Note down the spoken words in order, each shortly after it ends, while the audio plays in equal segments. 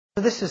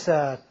So this is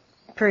a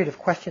period of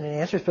question and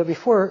answers, but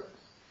before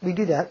we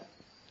do that,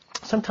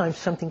 sometimes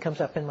something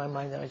comes up in my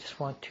mind that I just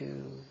want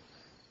to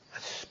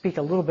speak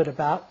a little bit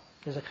about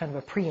as a kind of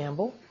a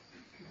preamble.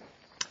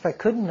 If I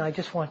couldn't, I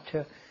just want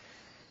to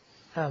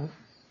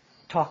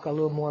talk a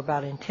little more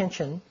about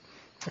intention,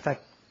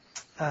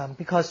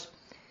 because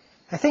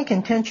I think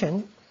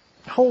intention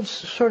holds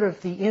sort of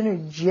the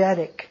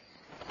energetic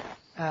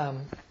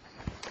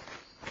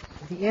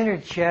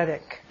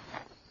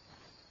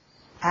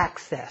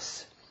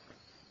access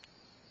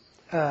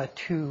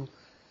to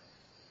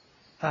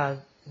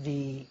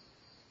the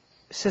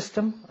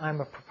system I'm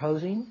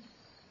proposing,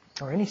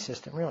 or any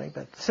system really,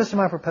 but the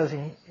system I'm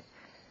proposing,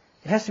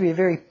 it has to be a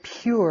very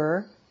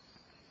pure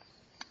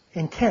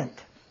intent.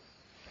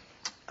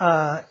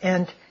 Because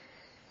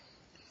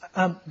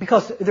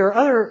there are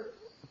other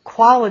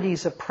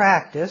qualities of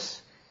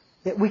practice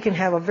that we can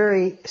have a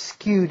very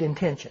skewed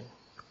intention.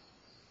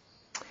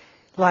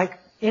 Like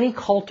any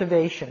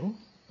cultivation,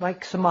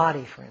 like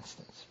samadhi, for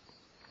instance.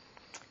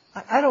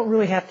 I don't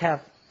really have to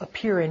have a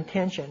pure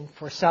intention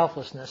for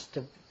selflessness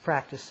to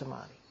practice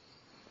samadhi.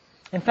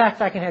 In fact,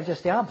 I can have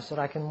just the opposite.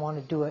 I can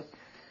want to do it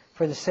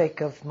for the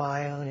sake of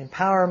my own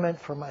empowerment,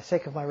 for the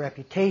sake of my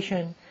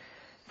reputation,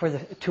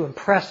 to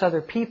impress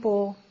other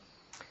people.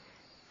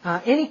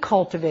 Any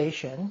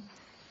cultivation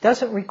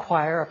doesn't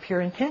require a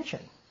pure intention.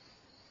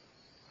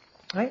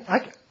 Right?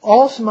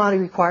 All samadhi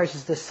requires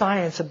is the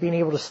science of being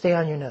able to stay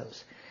on your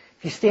nose.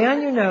 If you stay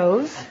on your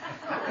nose,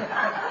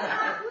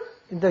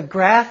 the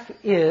graph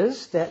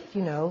is that,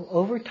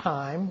 over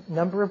time,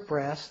 number of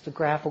breaths, the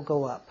graph will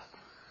go up.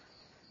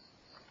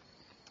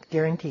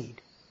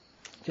 Guaranteed.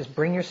 Just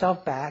bring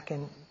yourself back,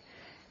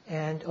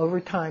 and over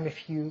time,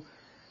 if you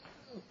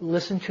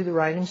listen to the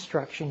right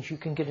instructions, you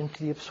can get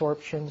into the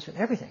absorptions and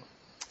everything.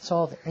 It's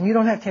all there. And you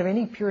don't have to have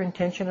any pure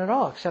intention at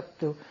all,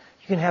 except you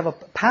can have a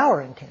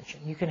power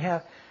intention.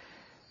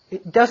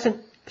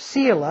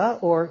 Sila,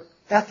 or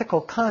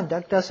ethical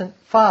conduct, doesn't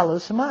follow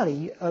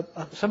samadhi.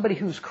 Somebody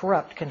who's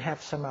corrupt can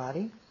have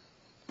samadhi,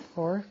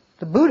 or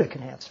the Buddha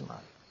can have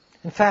samadhi.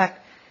 In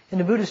fact, in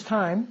the Buddha's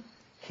time,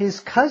 his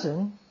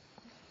cousin,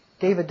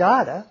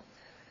 Devadatta,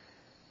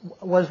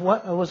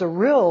 was a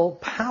real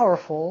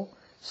powerful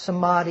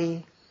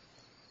samadhi,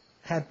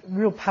 had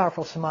real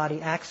powerful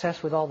samadhi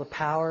access with all the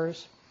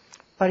powers,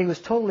 but he was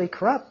totally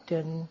corrupt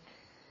and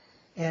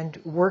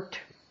worked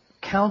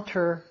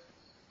counter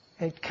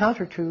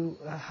to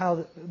how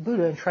the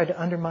Buddha, and tried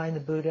to undermine the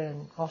Buddha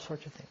and all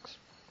sorts of things.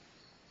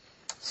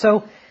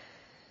 So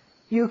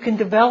you can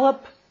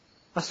develop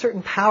a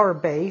certain power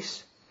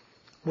base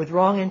with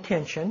wrong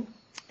intention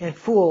and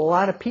fool a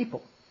lot of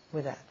people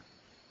with that.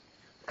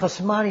 Because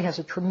samadhi has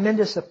a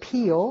tremendous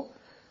appeal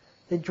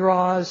that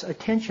draws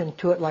attention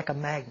to it like a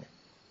magnet.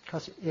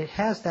 Because it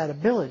has that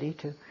ability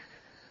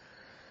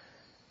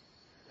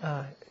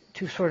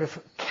to sort of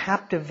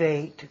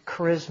captivate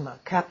charisma,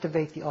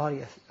 captivate the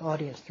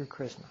audience through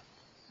charisma.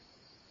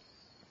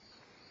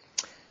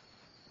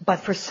 But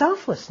for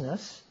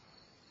selflessness,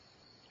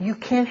 you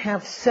can't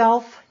have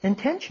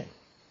self-intention.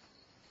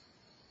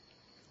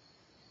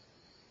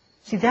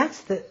 See,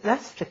 that's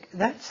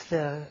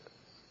the,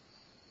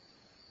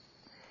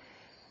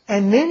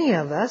 and many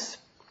of us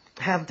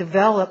have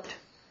developed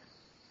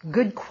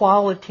good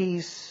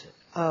qualities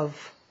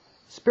of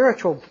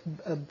spiritual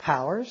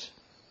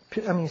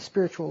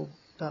spiritual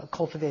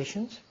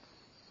cultivations.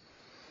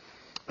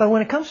 But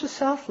when it comes to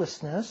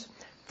selflessness,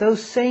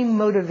 those same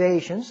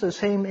motivations, those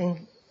same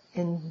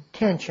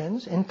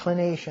intentions,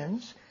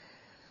 inclinations,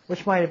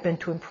 which might have been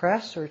to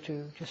impress or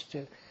to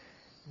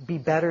be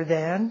better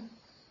than,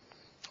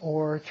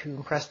 or to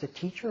impress the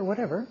teacher or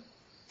whatever,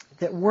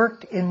 that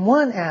worked in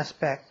one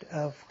aspect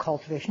of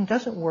cultivation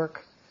doesn't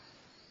work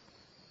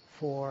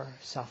for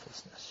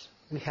selflessness.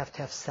 We have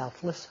to have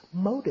selfless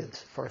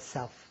motives for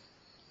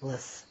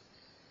selfless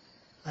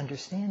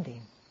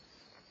understanding.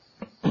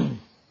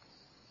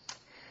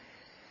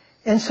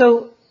 And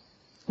so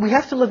we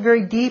have to look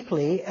very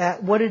deeply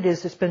at what it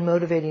is that's been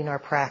motivating our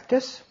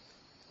practice,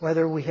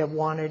 whether we have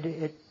wanted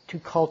it to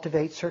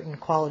cultivate certain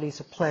qualities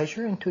of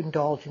pleasure and to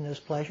indulge in those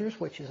pleasures,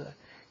 which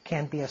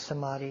can be a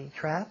samadhi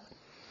trap,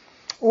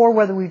 or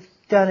whether we've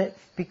done it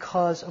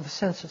because of a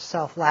sense of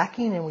self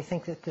lacking, and we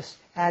think that this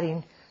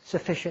adding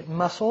sufficient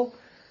muscle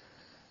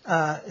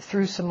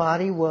through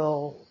samadhi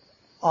will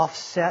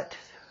offset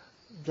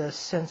the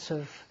sense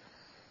of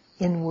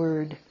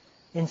inward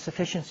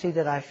insufficiency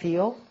that I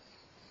feel.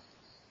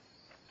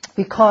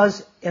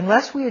 Because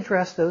unless we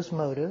address those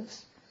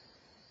motives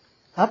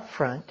up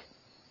front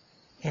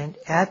and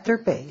at their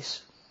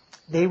base,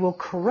 they will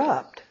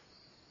corrupt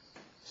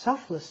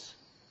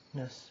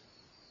selflessness.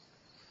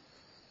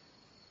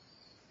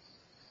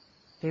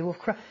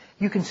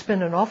 You can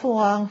spend an awful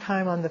long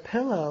time on the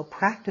pillow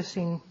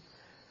practicing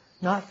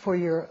not for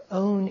your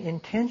own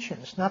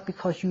intentions, not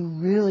because you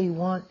really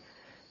want,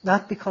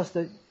 not because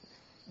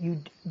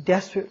you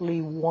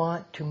desperately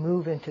want to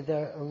move into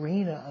the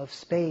arena of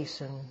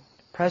space and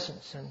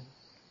presence and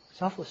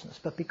selflessness,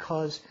 but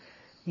because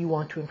you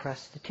want to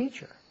impress the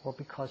teacher, or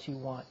because you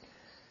want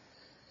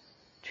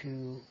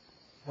to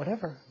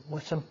whatever,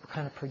 with some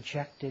kind of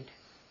projected,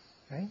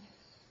 right?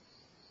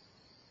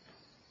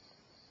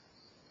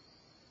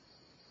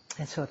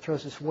 And so it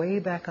throws us way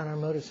back on our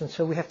motives. And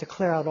so we have to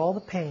clear out all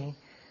the pain.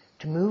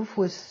 To move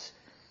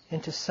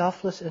into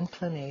selfless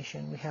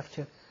inclination, we have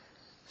to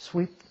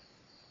sweep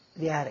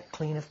the attic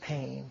clean of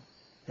pain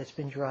that's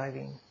been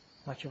driving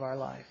much of our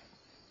life.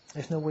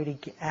 There's no way to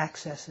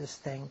access this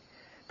thing,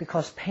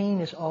 because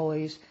pain is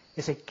always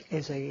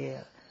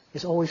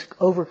always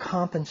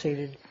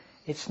overcompensated.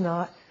 It's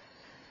not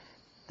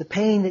the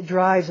pain that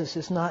drives us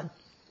is not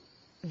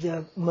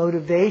the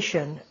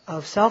motivation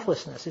of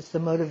selflessness. It's the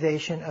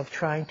motivation of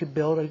trying to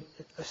build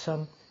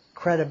some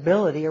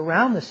credibility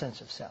around the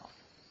sense of self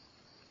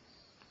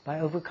by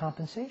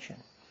overcompensation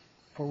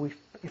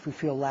if we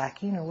feel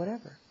lacking or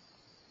whatever.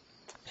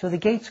 So the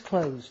gate's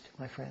closed,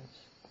 my friends,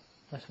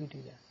 unless we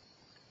do that.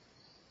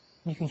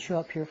 You can show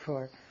up here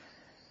for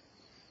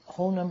a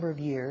whole number of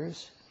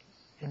years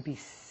and be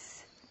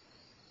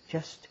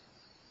just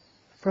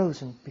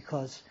frozen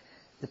because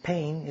the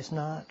pain is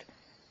not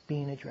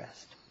being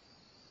addressed.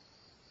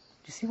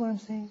 Do you see what I'm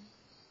saying?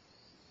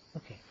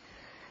 Okay.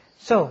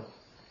 So,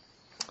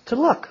 to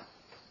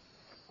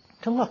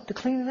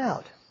clean it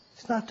out.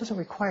 It doesn't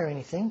require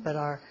anything but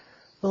our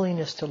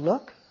willingness to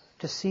look,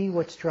 to see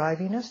what's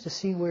driving us, to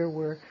see where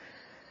we're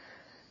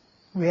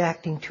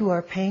reacting to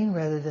our pain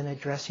rather than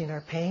addressing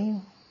our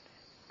pain,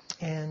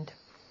 and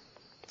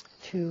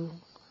to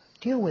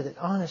deal with it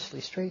honestly,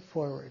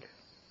 straightforward.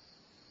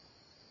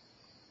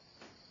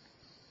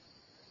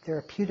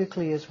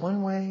 Therapeutically is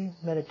one way,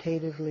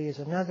 meditatively is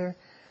another,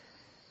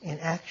 in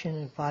action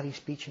in body,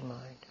 speech, and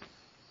mind.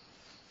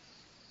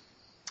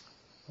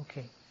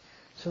 Okay,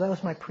 so that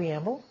was my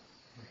preamble.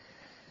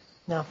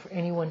 Now for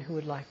anyone who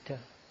would like to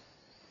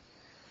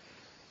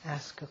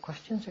ask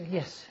questions, or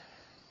yes?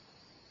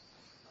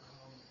 I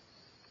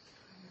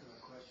have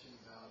a question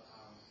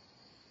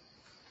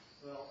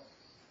about,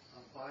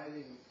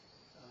 abiding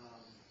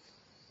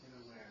in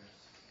awareness.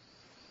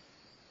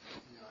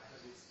 I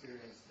have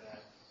experienced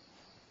that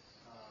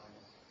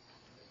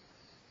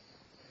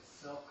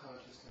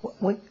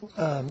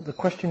self-consciousness. The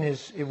question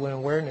is, when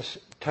awareness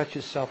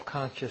touches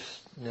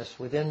self-consciousness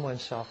within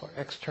oneself or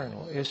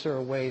external, is there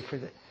a way for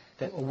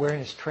that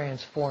awareness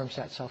transforms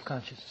that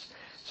self-consciousness?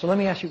 So let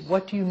me ask you,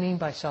 what do you mean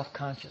by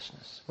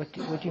self-consciousness? What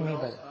do you mean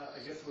by that?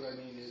 I guess what I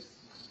mean is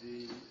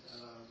the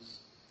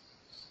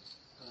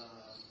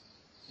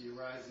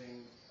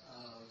arising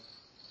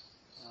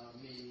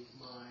of me,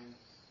 mine,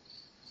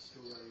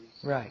 story.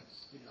 Right.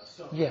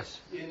 So yes.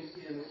 In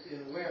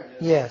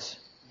awareness. Yes.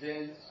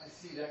 Then I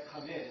see that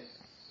come in.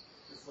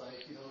 It's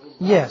like, a little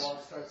yes.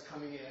 dialogue starts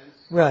coming in.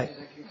 Right.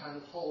 And I can kind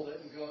of hold it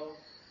and go,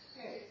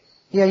 hey.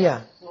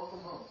 Yeah. Welcome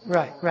home.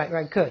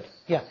 Right. Good.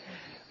 Yeah.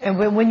 And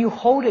when you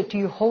hold it, do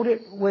you hold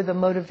it with a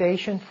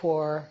motivation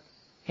for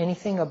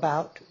anything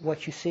about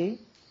what you see?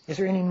 Is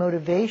there any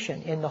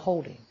motivation in the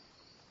holding?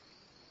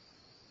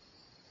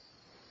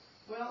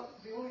 Well,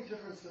 the only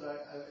difference that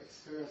I've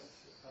experienced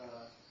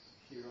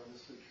here on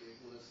this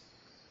retreat was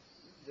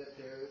that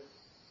there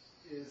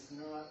is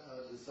not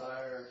a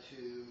desire to,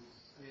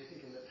 I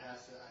think in the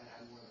past I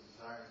had more of a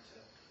desire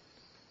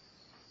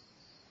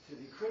to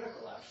be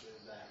critical actually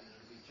of that, to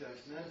be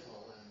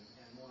judgmental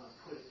and want to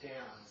put it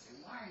down and say,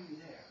 why are you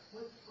there?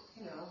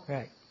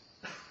 Right.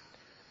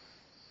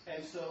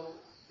 And so...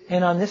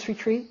 And on this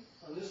retreat?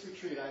 On this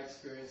retreat I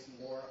experienced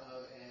more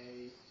of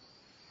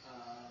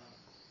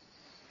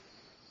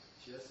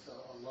just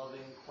a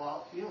loving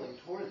feeling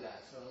toward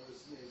that. So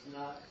it's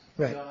not...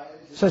 Right.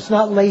 So it's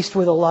not laced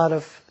with a lot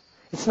of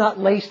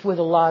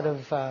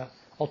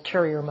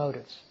ulterior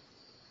motives.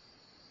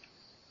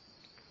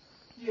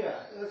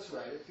 Yeah, that's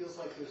right. It feels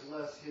like there's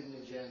less hidden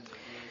agenda in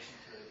relation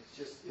to it. It's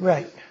just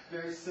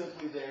very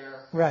simply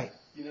there. Right.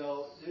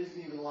 There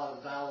isn't even a lot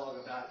of dialogue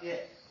about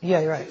it.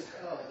 Yeah, right. It's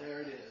just,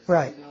 there it is.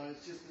 Right.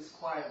 It's just this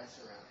quietness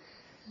around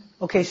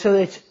it. Okay, so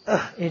it's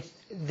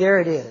there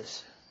it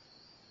is.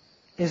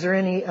 Is there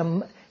any...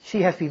 so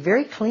you have to be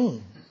very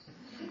clean.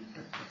 You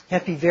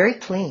have to be very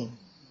clean.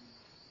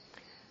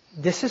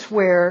 This is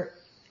where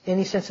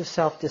any sense of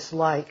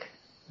self-dislike,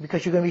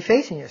 because you're going to be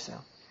facing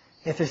yourself.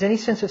 If there's any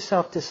sense of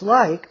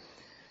self-dislike,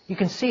 you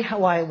can see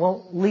why it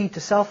won't lead to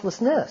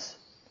selflessness,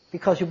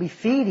 because you'll be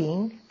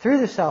feeding through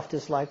the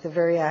self-dislike the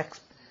very acts,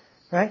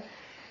 right?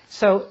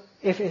 So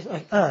if it's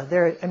like,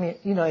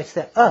 it's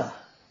that,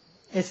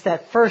 it's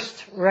that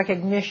first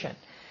recognition.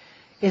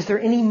 Is there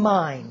any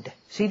mind?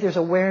 See, there's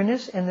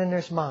awareness and then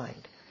there's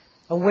mind.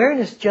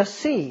 Awareness just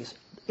sees.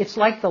 It's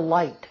like the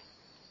light.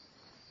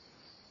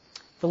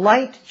 The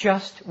light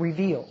just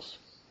reveals,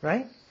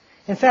 right?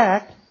 In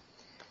fact,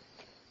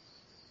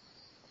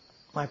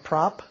 my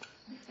prop,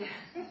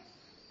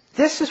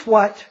 this is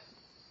what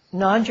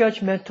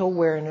non-judgmental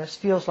awareness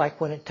feels like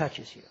when it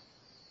touches you.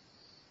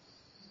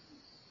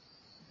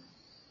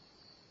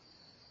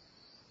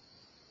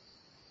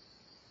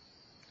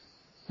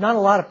 Not a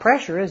lot of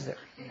pressure, is there?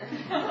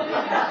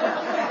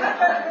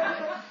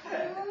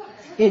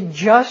 It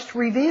just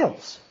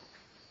reveals.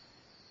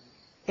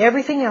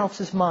 Everything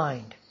else is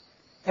mind.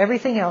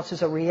 Everything else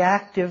is a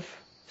reactive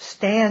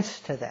stance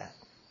to that,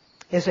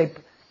 is a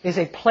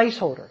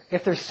placeholder.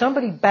 If there's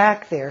somebody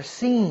back there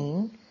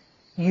seeing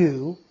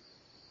you,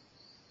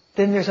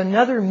 then there's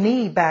another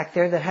me back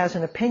there that has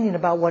an opinion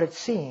about what it's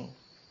seeing.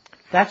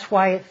 That's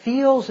why it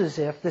feels as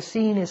if the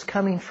seeing is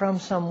coming from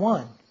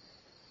someone,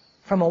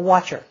 from a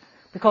watcher.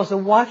 Because the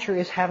watcher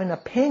is having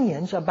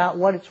opinions about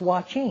what it's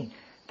watching.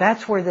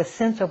 That's where the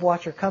sense of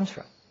watcher comes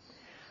from.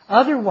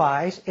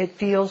 Otherwise, it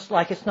feels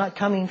like it's not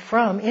coming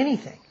from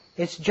anything.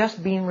 It's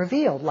just being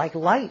revealed, like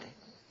light,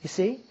 you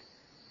see?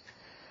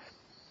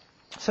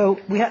 So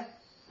we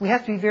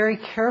have to be very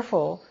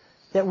careful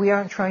that we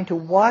aren't trying to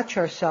watch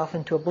ourselves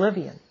into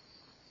oblivion.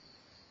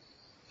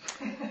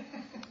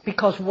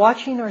 Because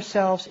watching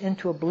ourselves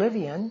into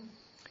oblivion,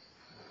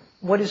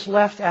 what is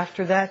left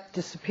after that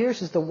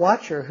disappears is the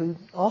watcher, who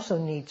also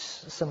needs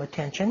some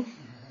attention.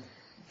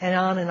 And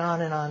on and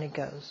on and on it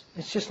goes.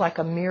 It's just like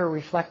a mirror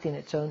reflecting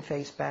its own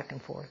face back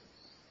and forth.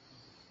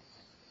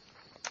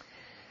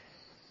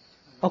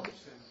 Okay.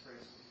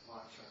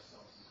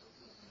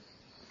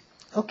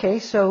 Okay,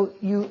 so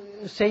you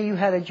say you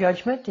had a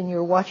judgment and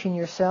you're watching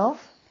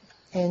yourself,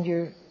 and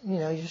you're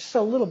just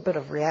a little bit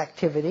of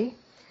reactivity,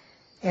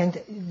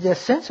 and the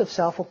sense of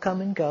self will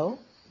come and go,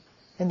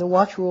 and the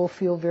watcher will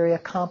feel very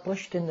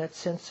accomplished in that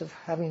sense of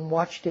having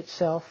watched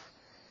itself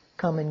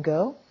come and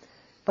go.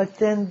 But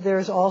then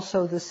there's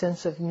also the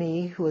sense of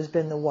me who has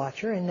been the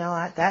watcher, and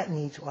now that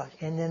needs watching,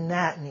 and then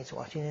that needs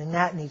watching, and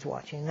that needs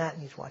watching, and that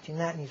needs watching,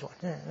 and that needs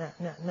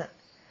watching.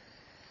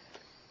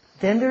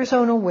 Then there's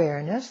an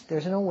awareness.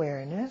 There's an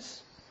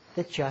awareness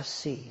that just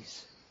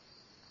sees.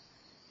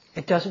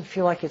 It doesn't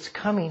feel like it's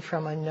coming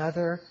from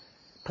another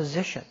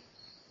position.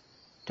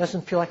 It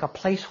doesn't feel like a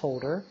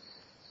placeholder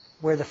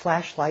where the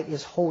flashlight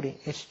is holding.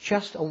 It's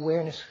just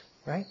awareness,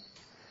 right?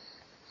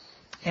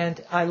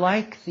 And I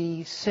like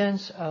the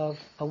sense of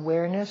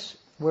awareness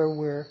where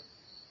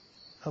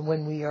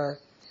when we are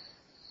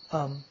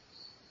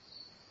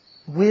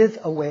with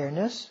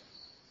awareness,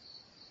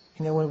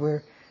 when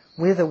we're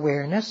with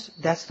awareness,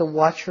 that's the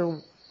watcher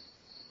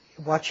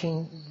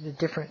watching the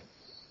different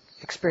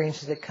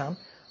experiences that come.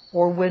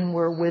 Or when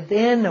we're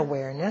within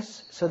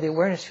awareness, so the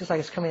awareness feels like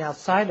it's coming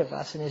outside of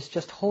us and is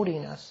just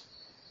holding us,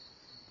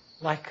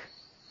 like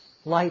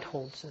light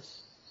holds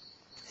us.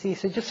 See,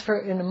 so just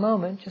in a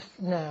moment, just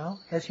now,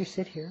 as you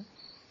sit here,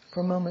 for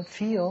a moment,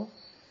 feel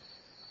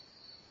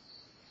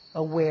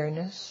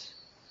awareness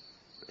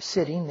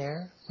sitting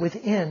there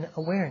within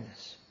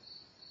awareness.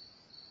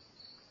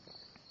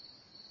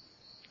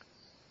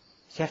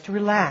 So you have to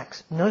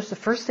relax. Notice the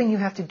first thing you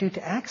have to do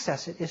to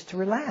access it is to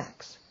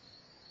relax.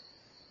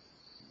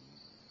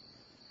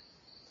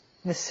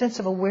 And the sense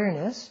of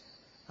awareness,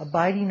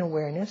 abiding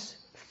awareness,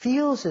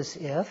 feels as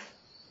if,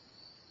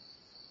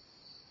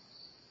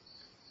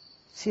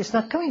 see, it's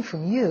not coming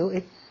from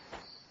you,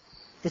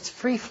 it's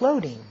free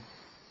floating.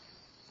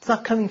 It's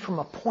not coming from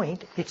a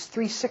point, it's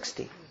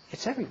 360.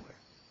 It's everywhere.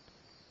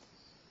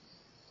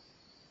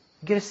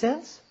 Get a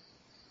sense?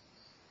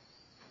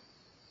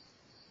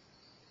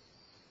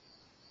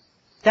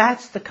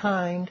 That's the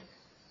kind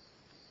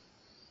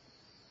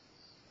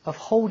of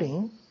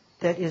holding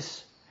that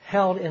is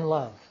held in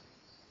love.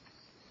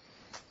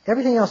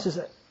 Everything else is,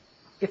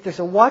 if there's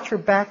a watcher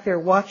back there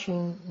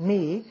watching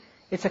me,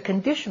 it's a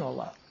conditional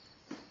love.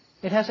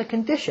 It has a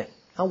condition.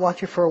 I'll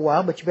watch you for a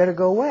while, but you better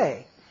go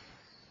away.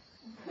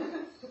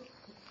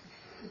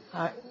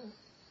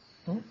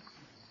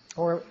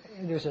 Or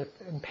there's an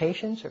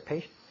impatience or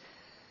patience.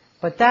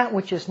 But that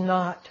which is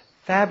not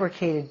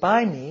fabricated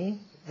by me,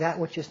 that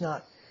which is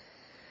not,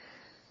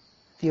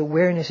 the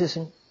awareness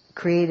isn't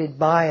created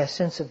by a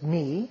sense of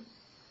me,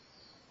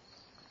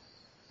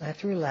 I have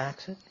to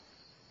relax it.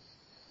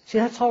 See,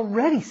 that's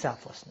already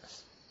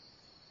selflessness.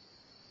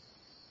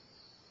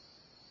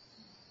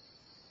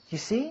 You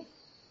see?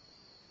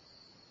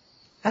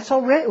 That's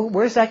already,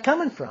 where's that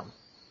coming from?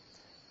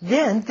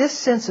 Then this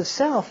sense of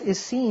self is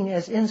seen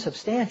as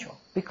insubstantial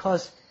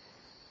because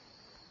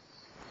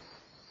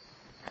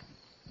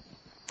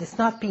it's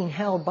not being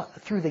held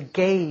through the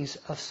gaze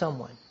of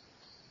someone.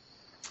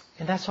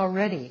 And that's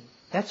already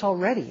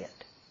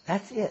it.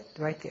 That's it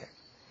right there.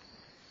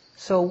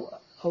 So,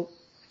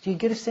 do you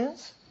get a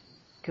sense?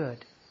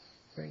 Good.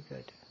 Very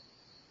good.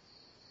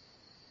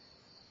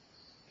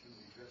 Can you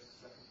address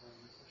the second part of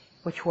my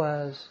question? Which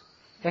was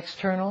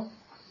external?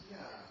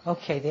 Yeah.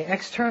 Okay, the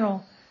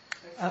external...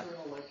 External,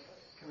 like,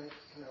 can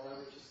I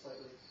elaborate just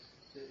slightly?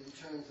 In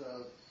terms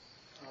of,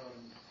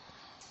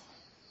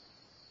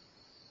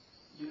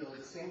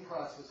 the same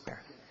process.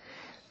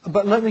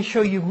 But let me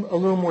show you a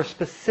little more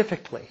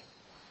specifically.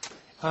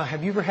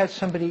 Have you ever had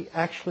somebody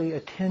actually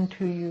attend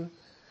to you,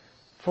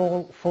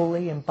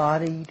 fully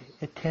embodied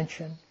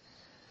attention,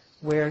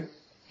 where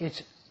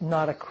it's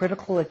not a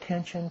critical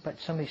attention, but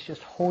somebody's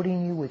just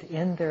holding you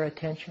within their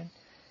attention,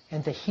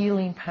 and the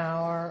healing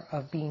power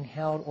of being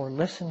held or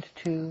listened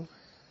to,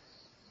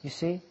 you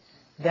see?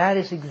 That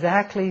is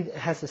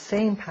has the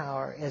same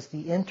power as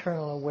the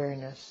internal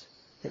awareness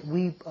that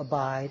we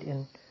abide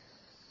and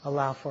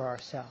allow for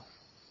ourselves.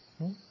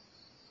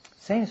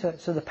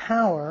 So the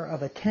power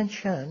of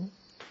attention,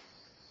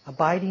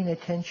 abiding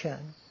attention,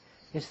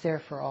 is there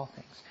for all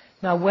things.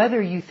 Now,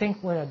 whether you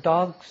think when a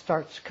dog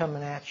starts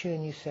coming at you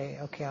and you say,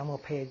 okay, I'm going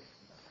to pay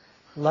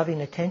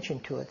loving attention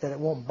to it, that it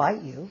won't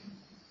bite you,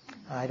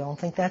 I don't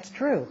think that's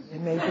true.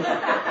 It may just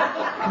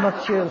come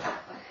up to you.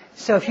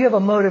 So if you have a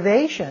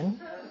motivation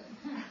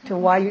to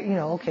why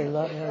okay,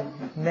 love,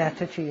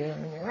 metta to you,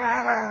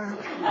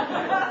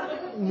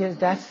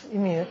 that's,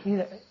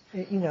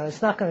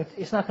 it's not going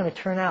to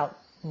turn out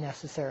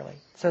necessarily.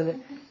 So that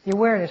the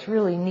awareness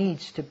really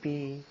needs to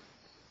be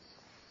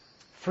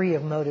free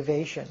of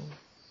motivation.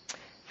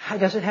 How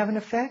does it have an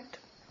effect?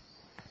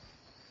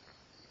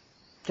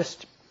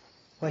 Just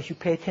as you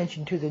pay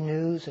attention to the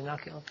news and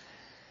not.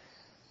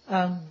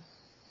 I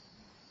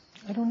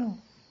don't know.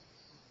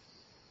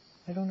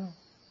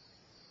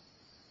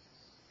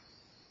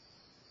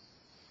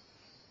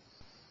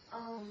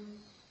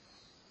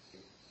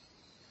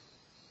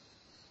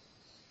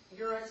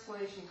 Your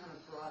explanation kind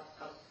of brought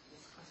up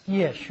this question.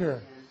 Yeah, sure.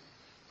 And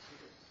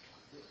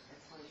the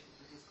explanation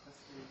for his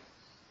question.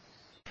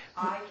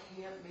 I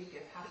can't make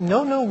it happen.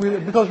 No,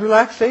 because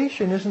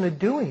relaxation isn't a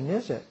doing,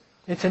 is it?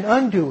 It's an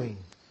undoing.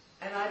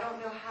 And I don't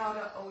know how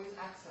to always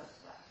access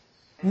that.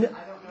 And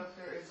I don't know if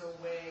there is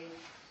a way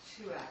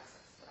to access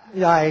that.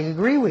 Yeah, I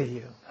agree with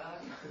you.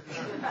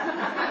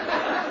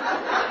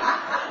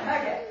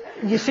 Okay.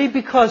 You see,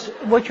 because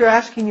what you're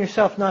asking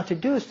yourself not to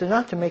do is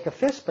not to make a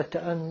fist, but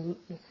to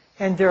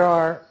and there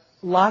are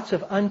lots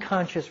of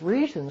unconscious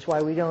reasons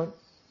why we don't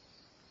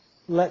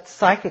let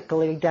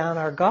psychically down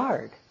our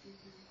guard.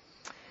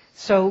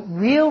 So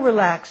real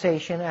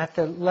relaxation at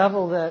the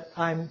level that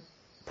I'm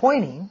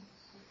pointing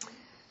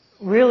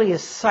really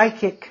is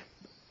psychic,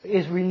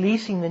 is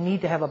releasing the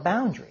need to have a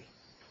boundary.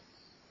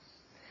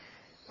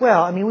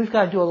 Well, I mean, we've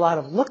got to do a lot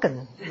of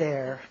looking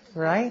there,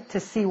 right, to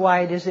see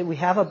why it is that we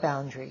have a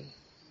boundary.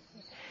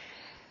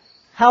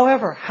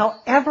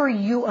 However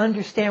you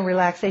understand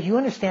relaxation, you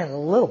understand it a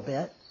little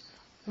bit,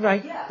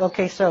 right? Yeah.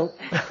 Okay, so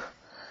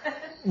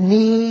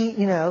knee,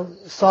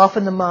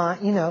 soften the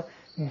mind,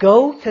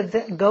 go to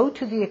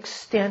the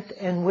extent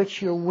in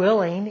which you're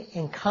willing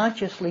and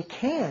consciously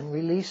can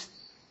release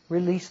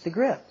the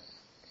grip.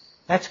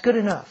 That's good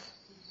enough.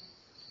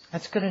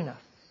 That's good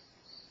enough.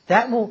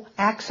 That will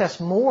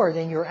access more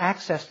than you're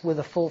accessed with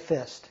a full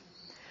fist.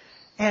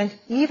 And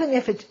even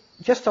if it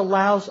just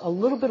allows a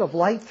little bit of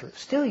light through,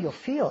 still you'll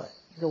feel it.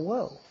 You go,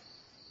 whoa.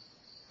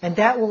 And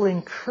that will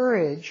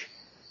encourage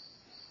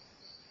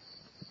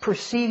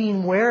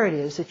perceiving where it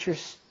is that you're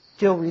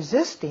still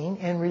resisting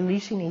and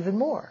releasing even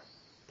more.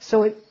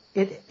 So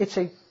it's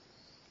a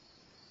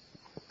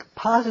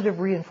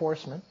positive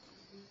reinforcement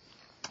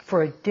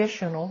for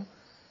additional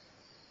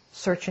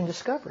search and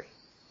discovery.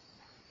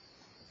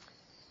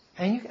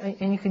 And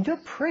you can do it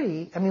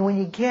when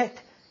you get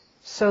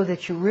so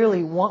that you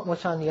really want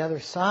what's on the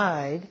other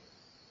side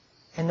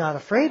and not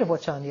afraid of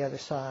what's on the other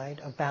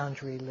side of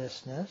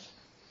boundarylessness,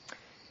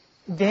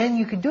 then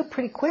you can do it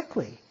pretty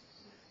quickly.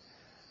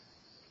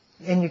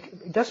 And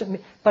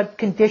but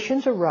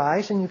conditions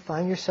arise and you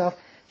find yourself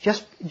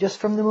just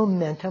from the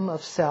momentum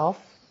of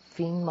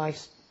selfing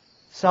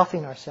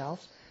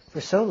ourselves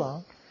for so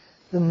long,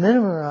 the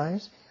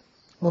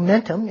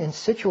momentum and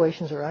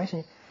situations arise.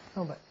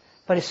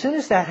 But as soon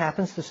as that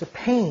happens, there's a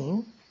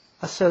pain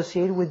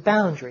associated with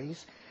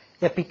boundaries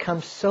that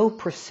becomes so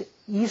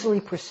easily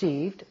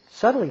perceived,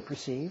 subtly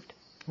perceived,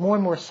 more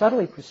and more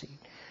subtly perceived,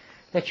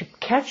 that you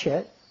catch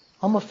it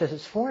almost as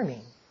it's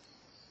forming.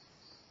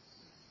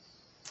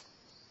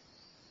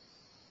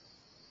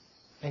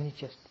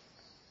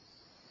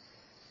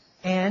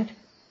 And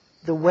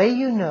the way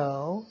you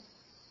know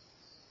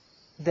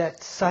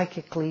that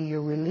psychically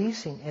you're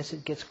releasing as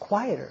it gets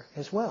quieter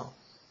as well.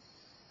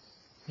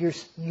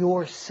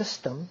 Your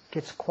system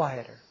gets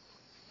quieter.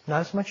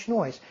 Not as much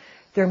noise.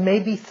 There may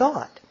be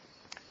thought,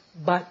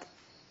 but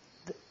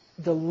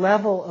the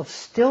level of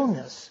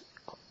stillness,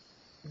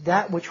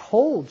 that which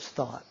holds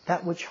thought,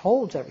 that which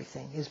holds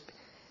everything,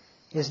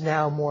 is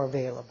now more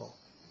available.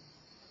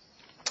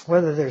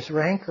 Whether there's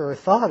rancor or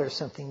thought or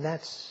something,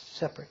 that's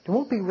separate. There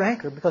won't be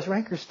rancor because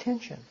rancor is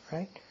tension,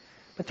 right?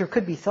 But there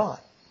could be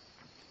thought.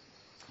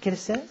 Get a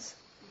sense?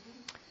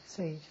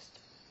 So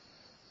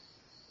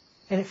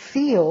and it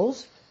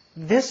feels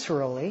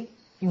viscerally.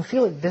 You can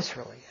feel it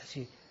viscerally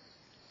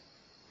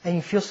and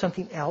you feel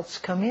something else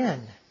come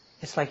in.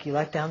 It's like you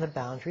let down the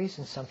boundaries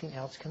and something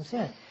else comes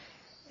in.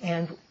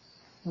 And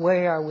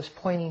where I was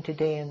pointing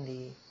today in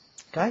the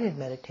guided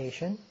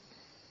meditation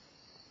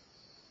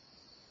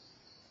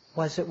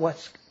was that what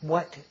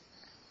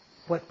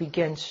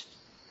begins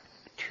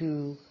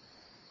to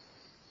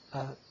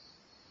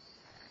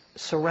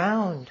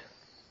surround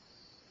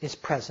is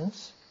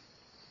presence,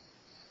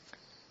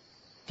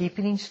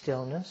 deepening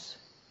stillness,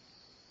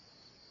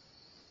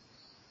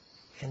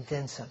 and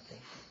then something.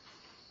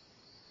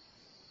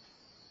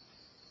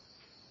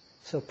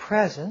 So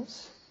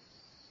presence,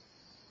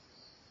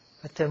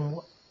 but then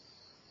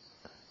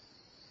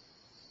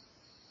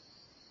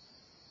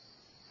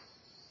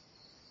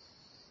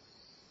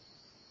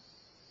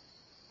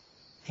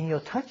and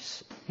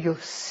you'll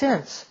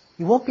sense.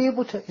 You won't be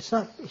able to, it's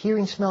not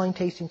hearing, smelling,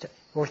 tasting,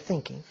 or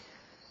thinking.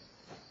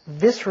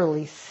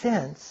 Viscerally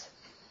sense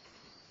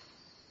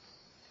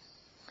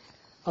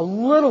a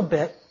little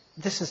bit.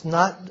 This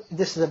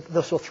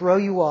will throw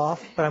you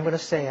off, but I'm going to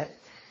say it.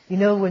 You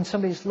know when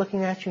somebody's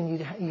looking at you and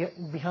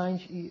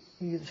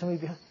you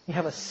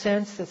have a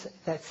sense,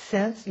 that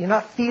sense, you're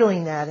not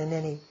feeling that in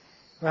any,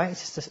 right?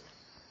 It's just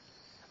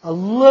a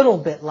little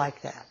bit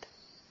like that.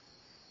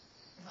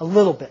 A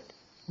little bit.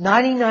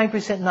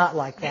 99% not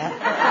like that.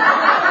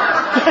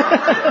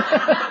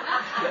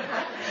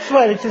 That's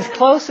what, it's as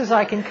close as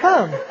I can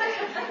come.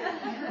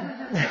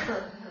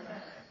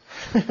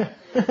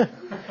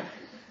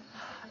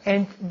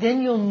 And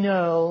then you'll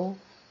know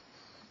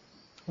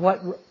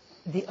what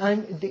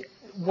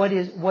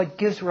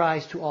gives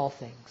rise to all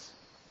things.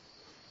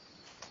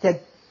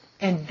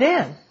 And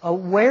then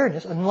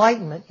awareness,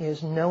 enlightenment,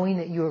 is knowing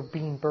that you are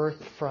being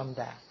birthed from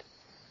that.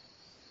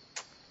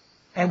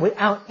 And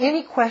without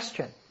any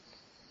question,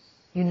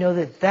 you know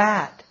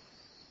that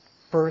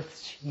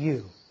births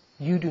you.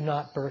 You do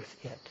not birth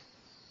it.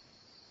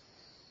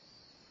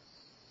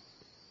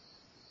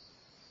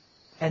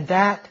 And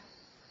that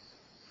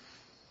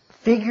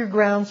figure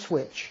ground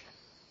switch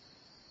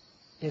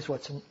is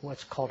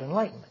what's called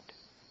enlightenment.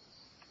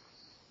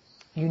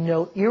 You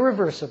know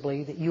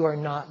irreversibly that you are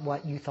not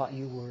what you thought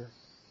you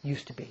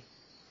used to be.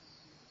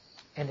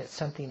 And it's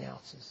something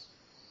else's.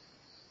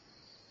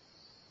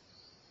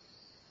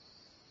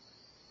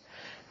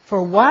 For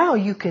a while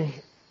you can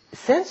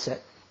sense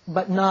it,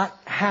 but not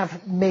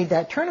have made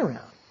that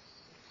turnaround.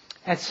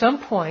 At some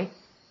point,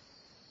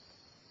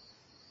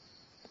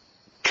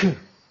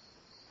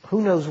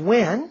 who knows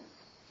when,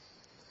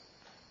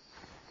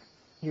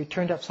 you're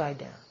turned upside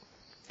down.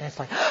 And it's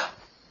like,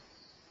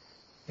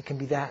 it can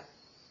be that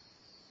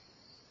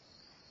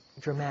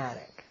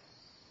dramatic.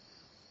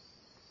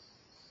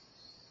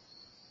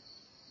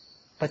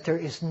 But there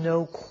is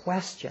no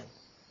question.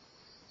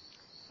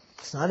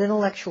 It's not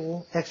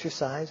intellectual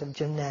exercise of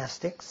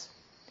gymnastics.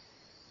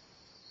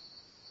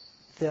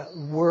 The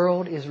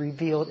world is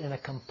revealed in a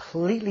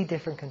completely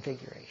different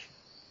configuration.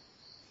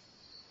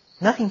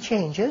 Nothing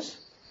changes,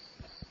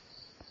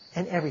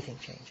 and everything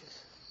changes.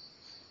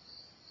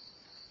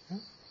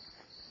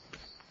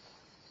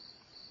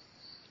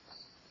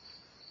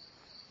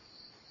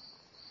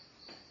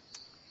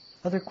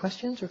 Other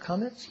questions or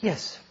comments?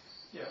 Yes.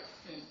 Yeah.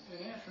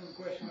 In answering the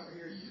question over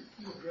here,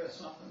 you addressed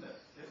something that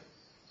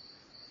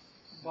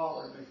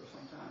bothered me for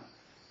some time.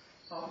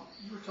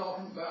 You were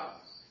talking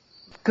about...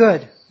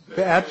 Good.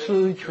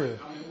 Absolutely true.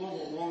 I mean, a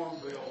little alarm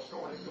bell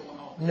started going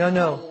off. No. I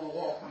don't want to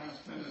walk around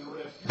spending the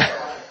rest of my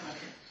life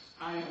thinking,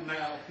 I am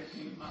now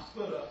picking my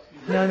foot up.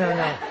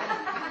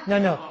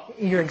 No.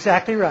 You're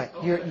exactly right.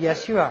 Okay.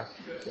 Yes, you are.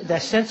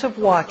 That sense of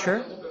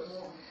watcher...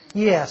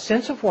 Yeah,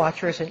 sense of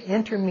watcher is an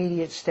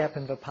intermediate step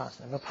in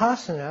Vipassana.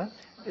 Vipassana,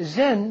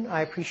 Zen,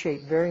 I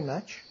appreciate very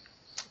much.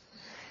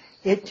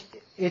 It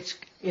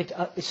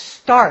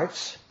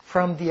starts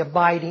from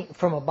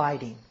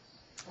abiding.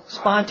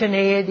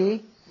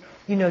 Spontaneity,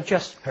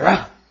 just,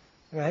 right?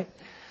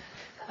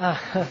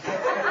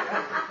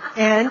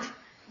 And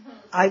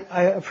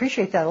I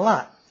appreciate that a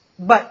lot.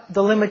 But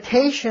the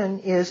limitation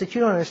is that you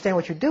don't understand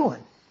what you're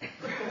doing.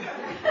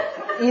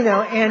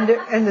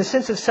 And the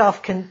sense of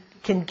self can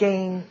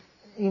gain,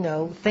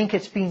 think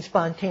it's being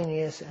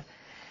spontaneous.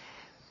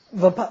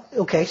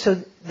 Okay,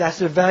 so that's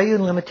the value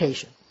and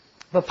limitation.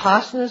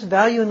 Vipassana's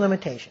value and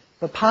limitation.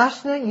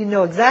 Vipassana, you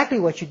know exactly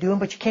what you're doing,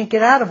 but you can't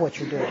get out of what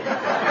you're doing.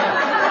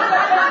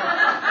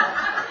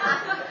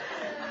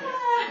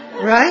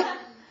 Right?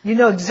 You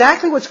know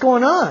exactly what's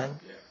going on,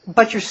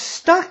 but you're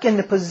stuck in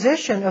the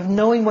position of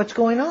knowing what's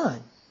going on.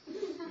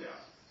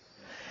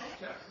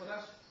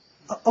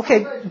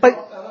 Okay,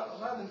 but...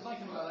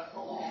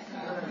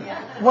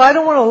 Well, I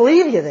don't want to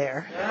leave you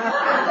there,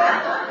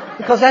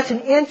 because that's an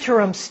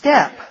interim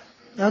step.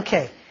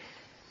 Okay.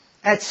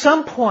 At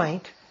some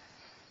point,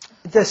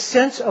 the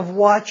sense of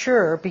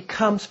watcher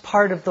becomes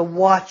part of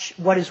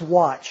what is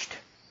watched.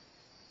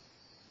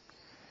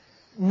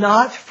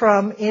 Not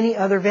from any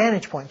other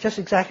vantage point. Just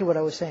exactly what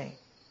I was saying.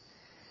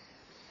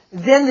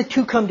 Then the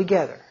two come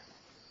together.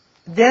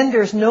 Then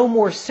there's no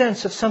more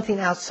sense of something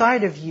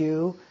outside of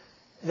you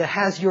that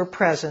has your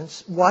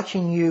presence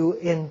watching you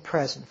in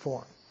present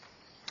form.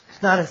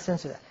 It's not a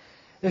sense of that.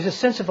 There's a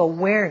sense of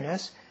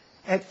awareness.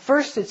 At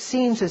first it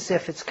seems as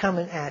if it's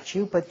coming at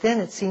you, but then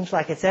it seems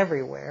like it's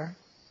everywhere.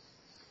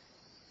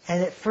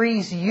 And it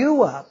frees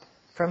you up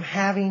from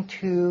having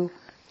to...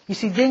 You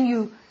see, then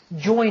you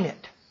join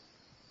it.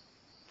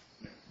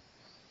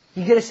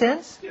 You get a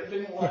sense? Yeah,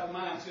 then we'll have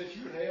mindset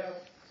you would have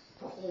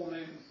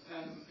performing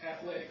an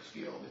athletic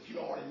skill that you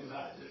already knew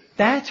how to do.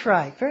 That's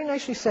right. Very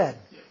nicely said.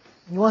 Yeah.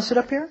 You want to sit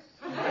up here?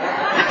 There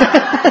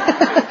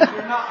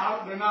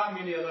are not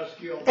many of those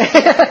skills. What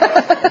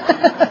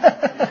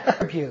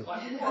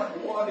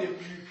if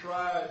you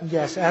tried?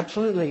 Yes,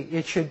 absolutely.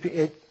 It should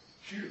be.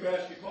 Shoot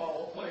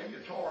basketball or play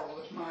guitar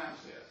with this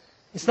mindset.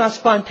 It's not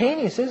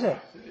spontaneous, is it?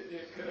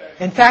 It could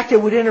actually, In fact,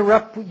 it would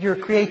interrupt your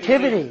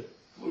creativity.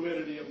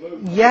 Fluidity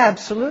Yeah,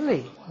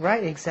 absolutely.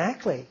 Right,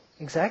 exactly.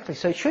 Exactly.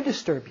 So it should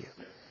disturb you.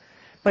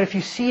 But if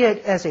you see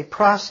it as a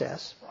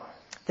process,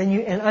 then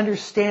and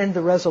understand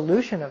the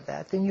resolution of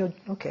that, then you'll,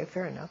 okay,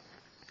 fair enough.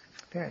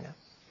 Fair enough.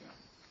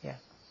 Yeah.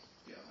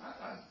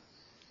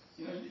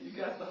 Yeah, you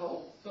got the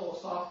whole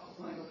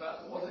philosophical thing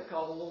about what they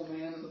call the little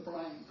man in the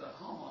brain, the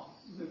homo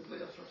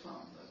nucleus or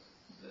something.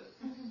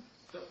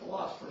 The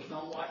philosophers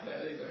don't like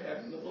that either,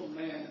 having the little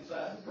man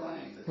inside the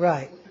brain that's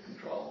right. with the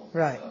control.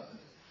 Right.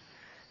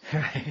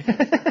 Right.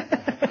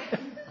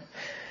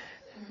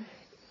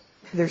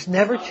 There's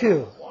never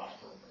two.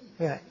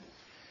 Right.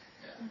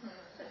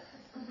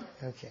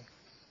 Okay.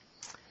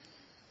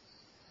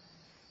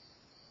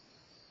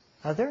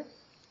 Other?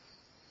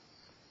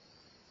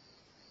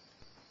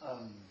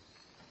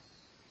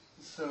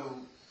 So,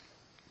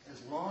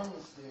 as long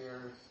as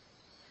there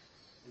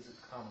is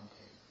a commentator,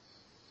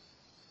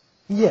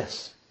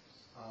 Yes.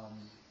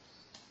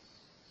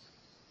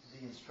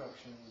 The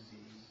instruction would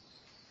be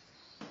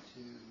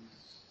to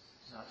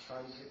not try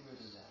to get rid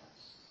of that,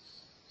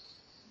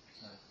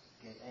 not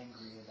get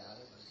angry about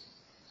it, but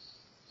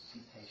be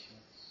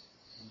patient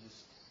and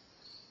just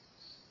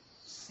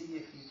see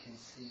if you can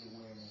see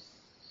awareness,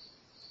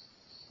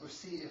 or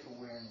see if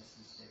awareness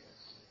is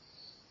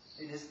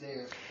there. It is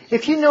there.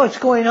 If you know what's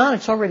going on,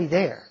 it's already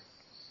there.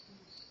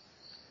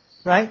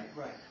 Right?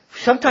 Right.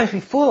 Sometimes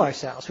we fool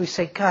ourselves. We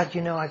say, God,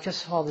 I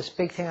just saw this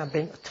big thing. I've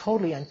been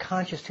totally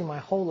unconscious to my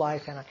whole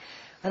life, and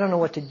I don't know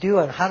what to do,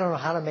 and I don't know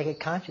how to make it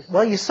conscious.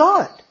 Well, you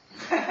saw it.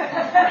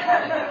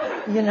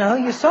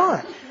 You saw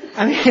it.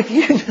 I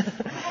mean,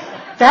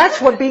 that's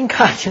what being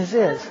conscious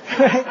is.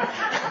 Right?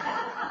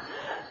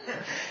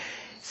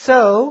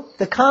 So,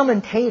 the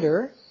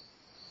commentator,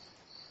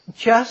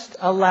 just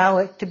allow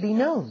it to be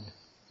known.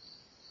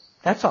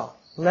 That's all.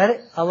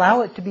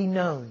 Allow it to be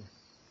known.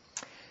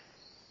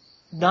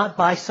 Not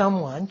by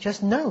someone,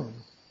 just known.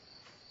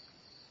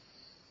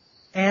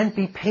 And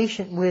be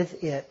patient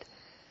with it,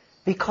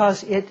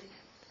 because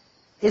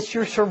it's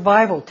your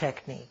survival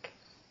technique.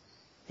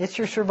 It's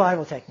your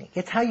survival technique.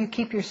 It's how you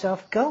keep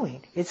yourself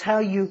going. It's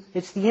the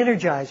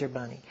Energizer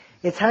Bunny.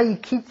 It's how you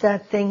keep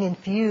that thing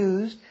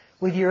infused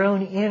with your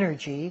own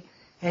energy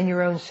and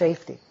your own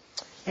safety.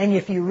 And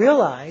if you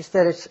realize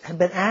that it's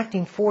been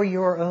acting for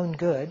your own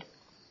good,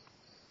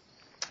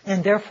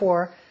 and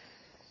therefore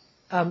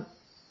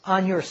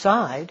on your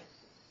side,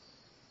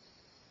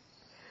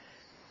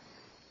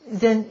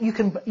 then you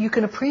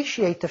can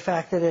appreciate the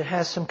fact that it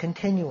has some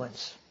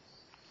continuance.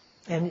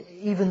 And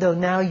even though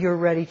now you're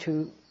ready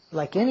to,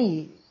 like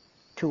any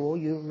tool,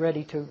 you're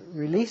ready to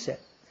release it,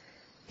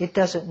 it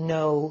doesn't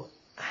know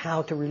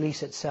how to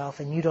release itself,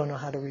 and you don't know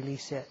how to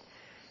release it.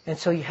 And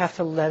so you have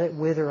to let it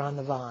wither on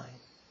the vine.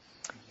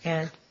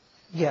 And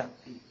yeah,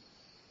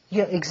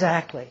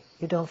 exactly.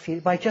 You don't feed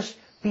it by just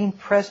being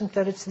present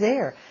that it's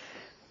there.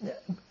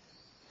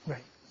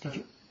 Right. Did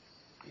you?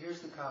 Here's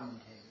the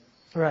commentator.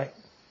 Right.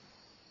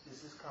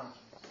 This is conscious.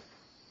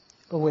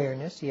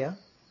 Awareness, yeah.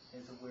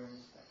 Is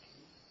awareness that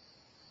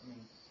key?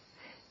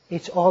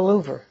 It's all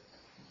over.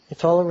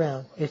 It's all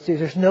around.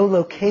 There's no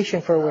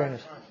location for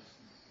awareness.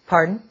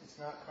 Pardon? It's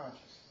not conscious.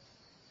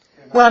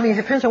 Well, it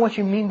depends on what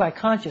you mean by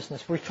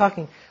consciousness. We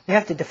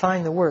have to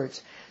define the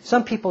words.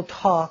 Some people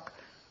talk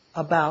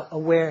about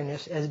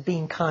awareness as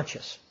being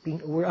conscious.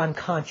 We're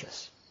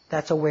unconscious.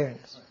 That's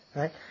awareness,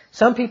 right?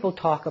 Some people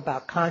talk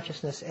about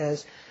consciousness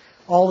as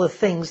all the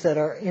things that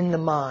are in the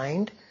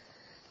mind,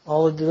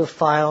 all of the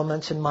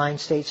defilements and mind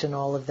states and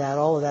all of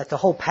that, the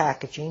whole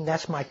packaging,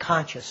 that's my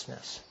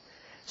consciousness.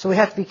 So we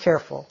have to be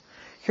careful.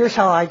 Here's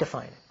how I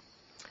define it.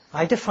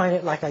 I define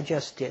it like I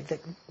just did, that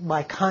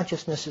my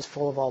consciousness is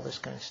full of all this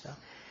kind of stuff.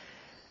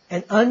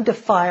 An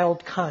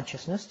undefiled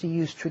consciousness, to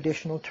use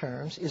traditional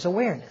terms, is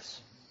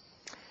awareness.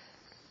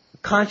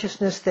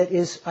 Consciousness that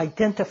is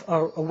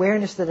or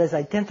awareness that is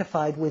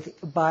identified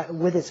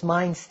with its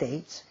mind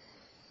states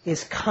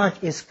is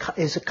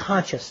a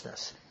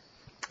consciousness.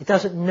 It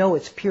doesn't know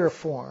its pure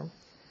form.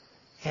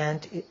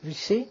 And you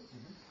see?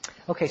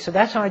 Okay, so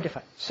that's how I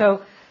define it.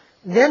 So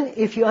then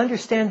if you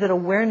understand that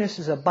awareness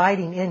is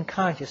abiding in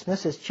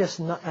consciousness, it's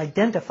just not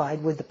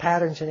identified with the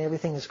patterns and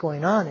everything that's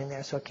going on in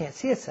there, so it can't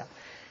see itself.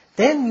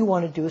 Then you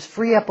want to do is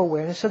free up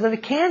awareness so that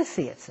it can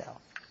see itself.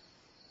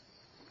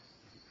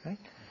 Right?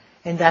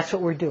 And that's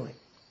what we're doing.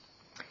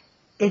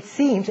 It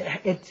seems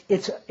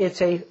it's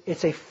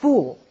a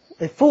fool.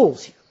 It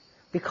fools you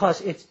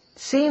because it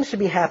seems to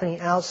be happening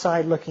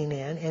outside looking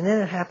in, and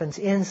then it happens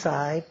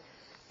inside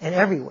and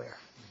everywhere.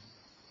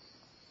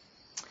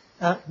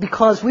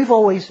 Because we've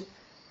always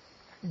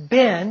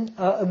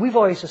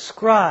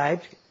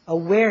ascribed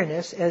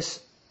awareness as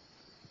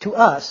to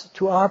us,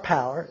 to our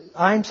power.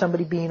 I'm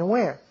somebody being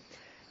aware.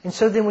 And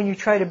so then when you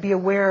try to be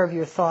aware of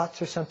your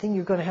thoughts or something,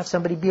 you're going to have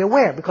somebody be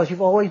aware because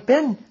you've always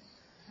been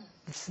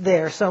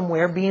there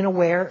somewhere, being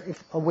aware,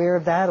 aware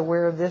of that,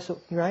 aware of this,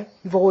 right?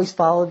 You've always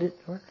followed it.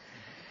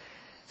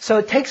 So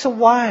it takes a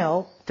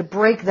while to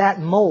break that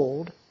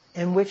mold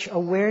in which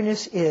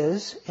awareness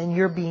is and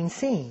you're being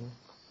seen.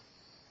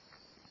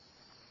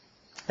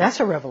 That's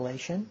a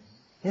revelation,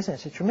 isn't it?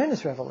 It's a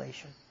tremendous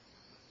revelation.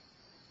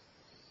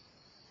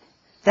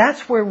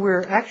 That's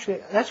where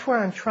that's where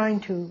I'm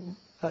trying to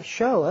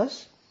show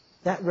us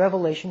that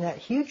revelation, that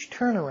huge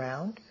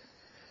turnaround,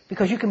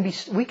 because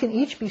we can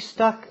each be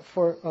stuck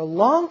for a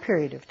long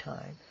period of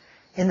time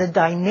in the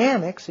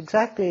dynamics,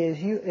 exactly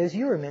as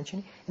you were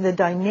mentioning, in the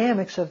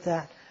dynamics of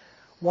that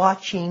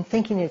watching,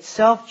 thinking it's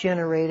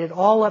self-generated,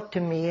 all up to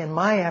me and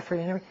my effort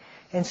and everything.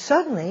 And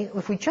suddenly,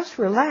 if we just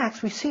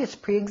relax, we see it's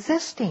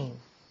pre-existing.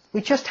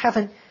 We just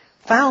haven't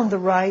found the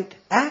right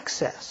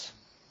access.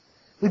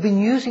 We've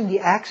been using the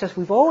access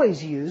we've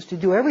always used to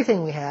do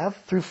everything we have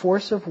through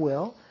force of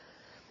will,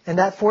 and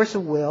that force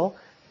of will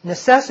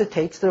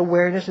necessitates that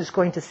awareness is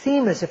going to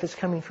seem as if it's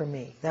coming from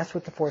me. That's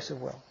what the force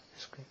of will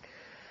is.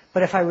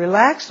 But if I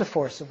relax the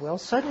force of will,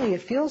 suddenly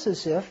it feels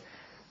as if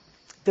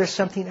there's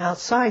something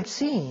outside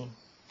seeing.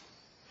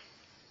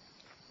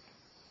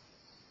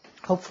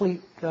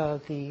 Hopefully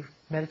the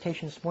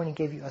meditation this morning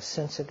gave you a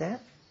sense of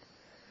that.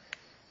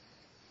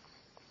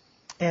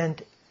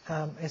 And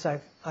as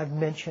I've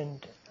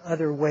mentioned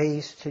other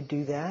ways to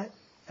do that,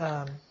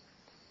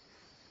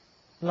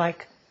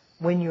 like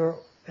when you're,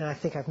 and I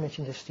think I've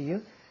mentioned this to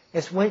you,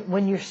 is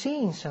when you're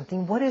seeing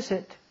something, what is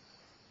it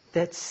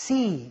that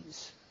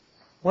sees?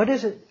 What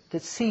is it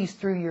that sees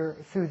through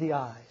the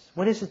eyes?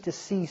 What is it that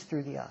sees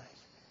through the eyes?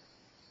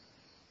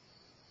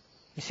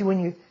 You see, when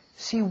you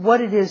see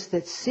what it is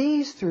that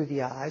sees through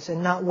the eyes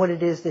and not what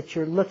it is that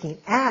you're looking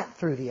at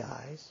through the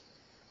eyes,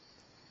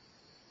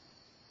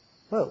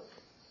 whoa,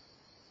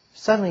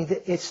 suddenly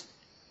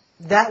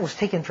that was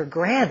taken for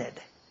granted,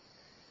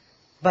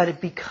 but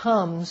it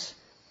becomes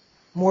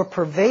more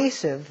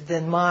pervasive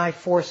than my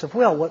force of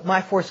will. What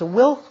my force of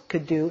will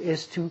could do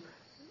is to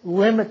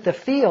limit the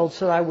field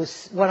so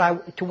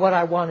to what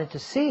I wanted to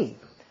see.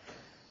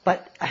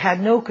 But I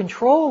had no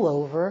control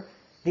over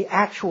the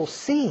actual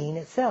seeing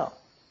itself.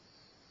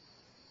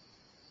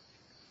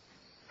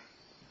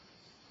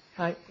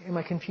 Am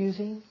I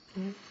confusing?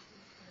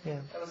 Yeah.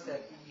 That was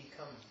that E.E.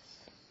 Cummings.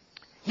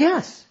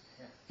 Yes.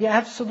 Yeah,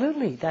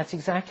 absolutely. That's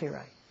exactly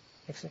right.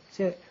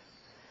 See,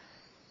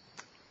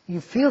 you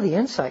feel the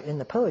insight in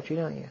the poetry,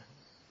 don't you?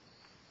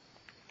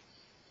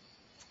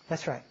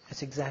 That's right.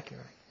 That's exactly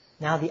right.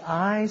 Now the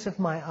eyes of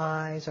my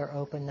eyes are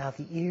open. Now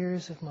the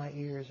ears of my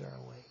ears are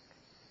awake.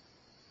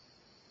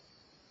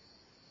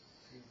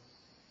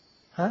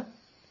 Huh?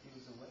 He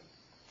was awake.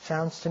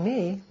 Sounds to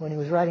me, when he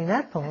was writing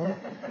that poem.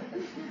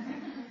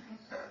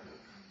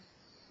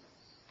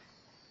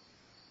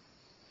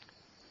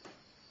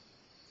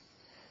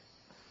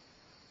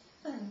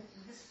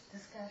 This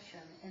discussion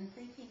and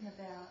thinking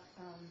about...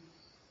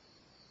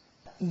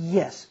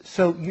 Yes.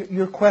 So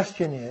your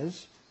question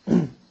is,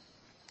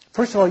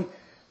 first of all,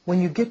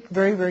 when you get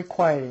very, very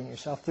quiet in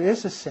yourself, there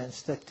is a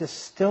sense that this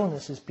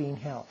stillness is being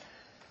held.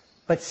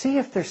 But see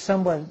if there's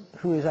someone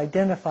who is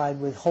identified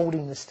with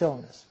holding the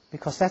stillness,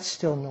 because that's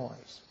still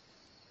noise.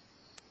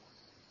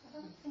 I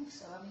don't think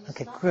so. I mean,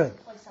 Okay, it's not good.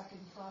 a place I can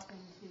drop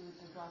into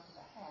at the drop of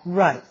a hat.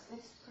 Right.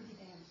 It's pretty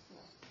damn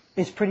still.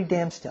 It's pretty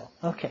damn still.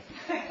 Okay.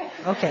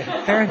 Okay,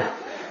 fair enough.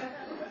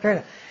 Fair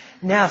enough.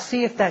 Now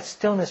see if that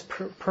stillness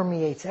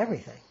permeates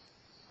everything.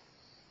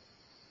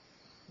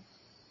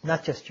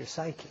 Not just your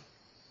psyche.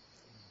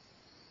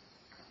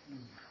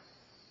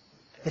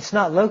 It's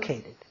not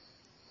located.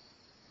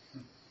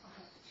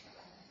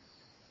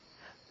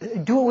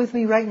 Do it with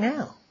me right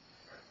now.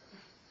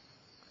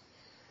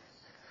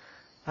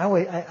 I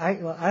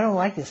don't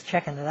like this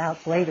checking it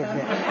out later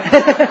bit.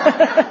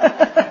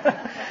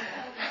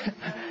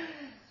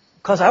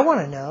 Because I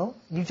want to know,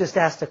 you just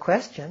asked a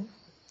question,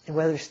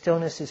 whether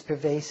stillness is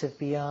pervasive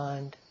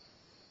beyond.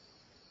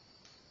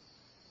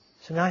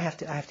 So now I have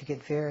to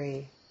get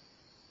very,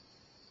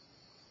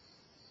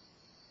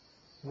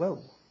 whoa.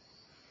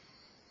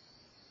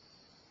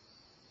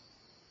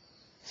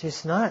 See,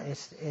 it's not,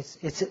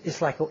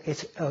 it's like,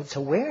 it's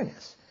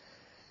awareness.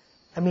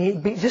 I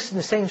mean, just in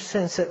the same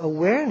sense that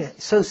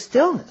awareness, so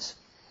stillness.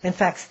 In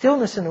fact,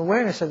 stillness and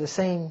awareness are the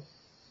same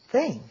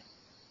thing.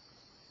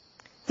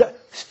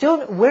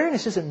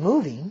 Awareness isn't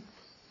moving.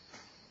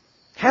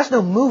 Has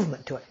no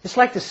movement to it. It's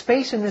like the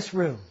space in this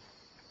room.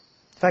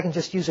 If I can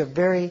just use a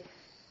very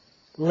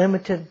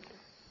limited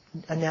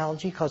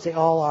analogy, because they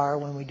all are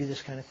when we do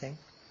this kind of thing.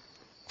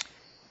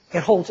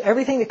 It holds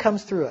everything that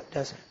comes through it,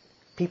 doesn't it?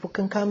 People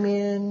can come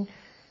in,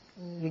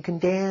 you can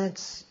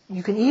dance,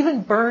 you can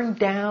even burn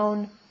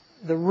down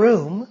the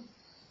room,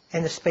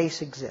 and the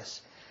space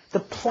exists. The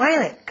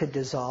planet could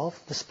dissolve,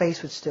 the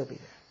space would still be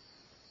there.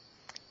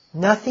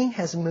 Nothing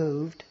has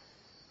moved,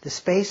 the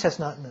space has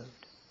not moved.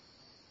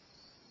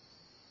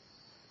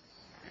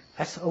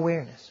 That's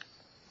awareness.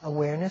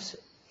 Awareness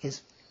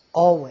is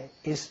always,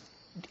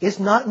 is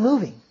not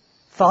moving.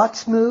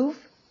 Thoughts move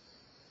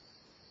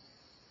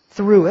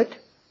through it,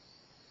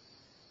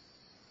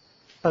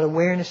 but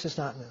awareness does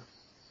not move.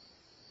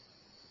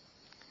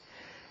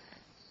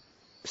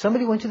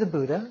 Somebody went to the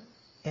Buddha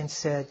and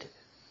said,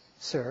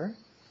 "Sir,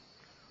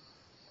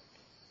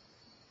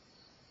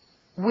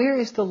 where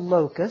is the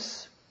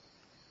locus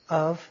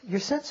of your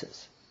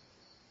senses?"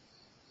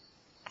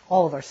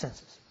 All of our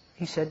senses.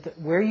 he said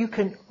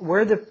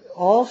that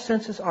all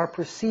senses are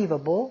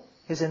perceivable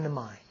is in the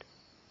mind.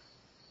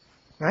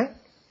 Right?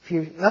 If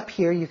you're up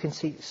here, you can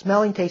see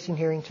smelling, tasting,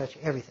 hearing,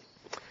 touching, everything.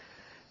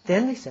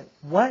 Then they said,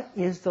 what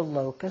is the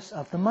locus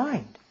of the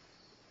mind?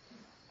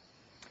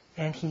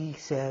 And he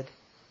said,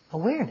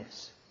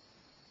 awareness.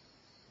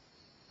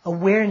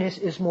 Awareness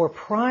is more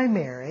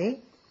primary,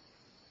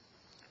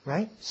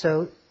 right?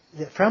 So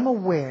that from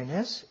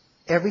awareness,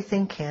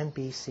 everything can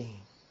be seen.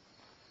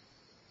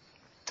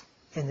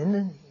 And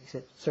then he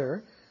said,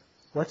 sir,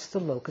 what's the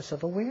locus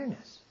of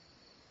awareness?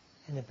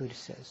 And the Buddha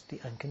says, the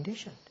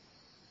unconditioned.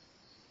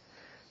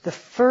 The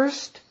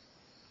first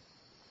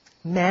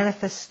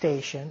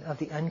manifestation of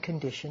the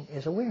unconditioned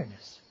is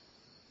awareness.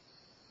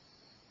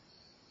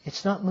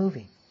 It's not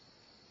moving.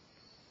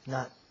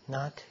 Not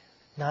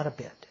a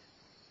bit.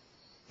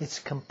 It's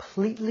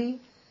completely,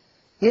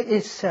 it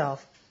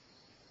itself,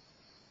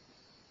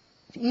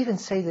 to even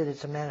say that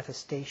it's a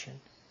manifestation,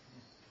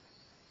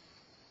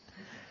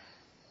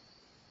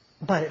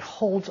 but it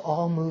holds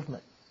all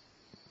movement.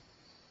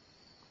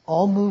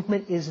 All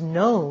movement is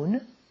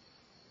known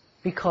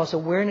because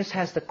awareness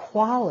has the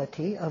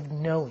quality of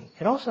knowing.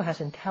 It also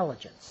has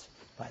intelligence,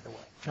 by the way.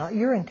 Not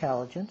your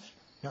intelligence,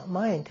 not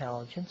my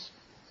intelligence,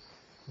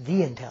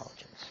 the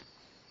intelligence.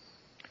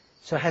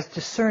 So it has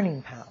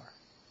discerning power.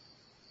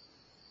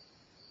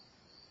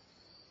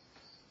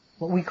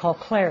 What we call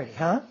clarity,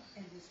 huh?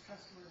 And it's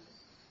trustworthy.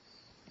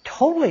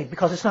 Totally,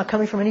 because it's not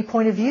coming from any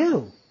point of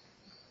view.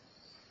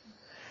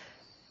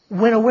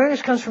 When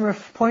awareness comes from a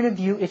point of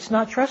view, it's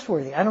not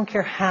trustworthy. I don't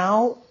care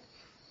how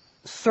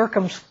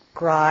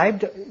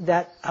circumscribed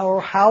that,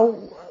 or how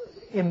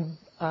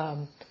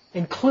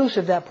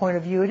inclusive that point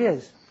of view it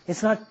is.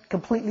 It's not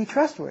completely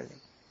trustworthy.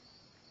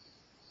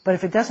 But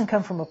if it doesn't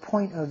come from a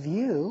point of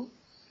view,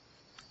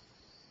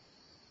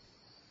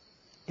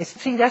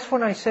 see, that's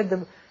when I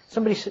said,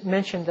 somebody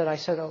mentioned that I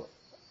said, oh,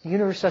 the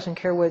universe doesn't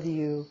care whether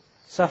you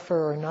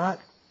suffer or not.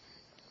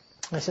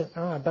 I said,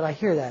 oh, but I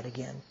hear that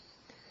again.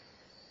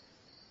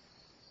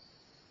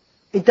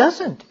 It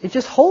doesn't. It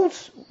just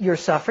holds your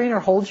suffering or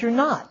holds your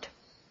not.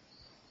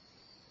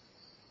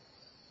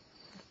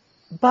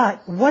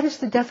 But what is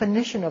the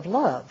definition of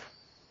love?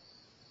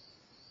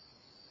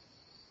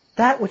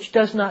 That which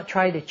does not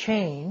try to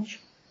change,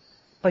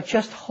 but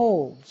just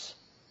holds.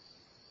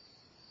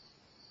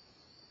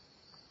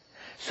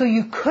 So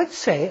you could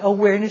say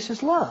awareness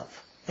is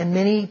love. And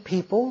many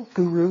people,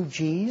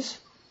 Gurujis,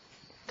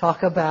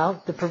 talk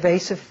about the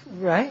pervasive,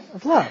 right,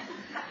 of love.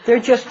 They're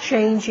just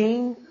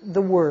changing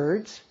the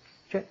words.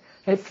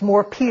 It's more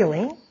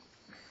appealing.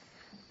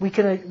 We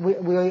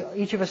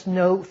each of us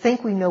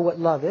think we know what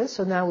love is,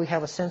 so now we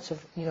have a sense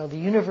of, the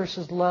universe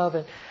is love,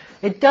 and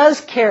it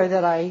does care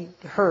that I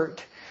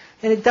hurt.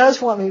 And it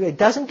does want me, it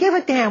doesn't give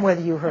a damn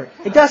whether you hurt.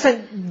 It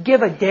doesn't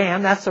give a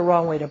damn, that's the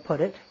wrong way to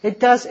put it.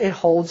 It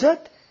holds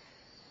it,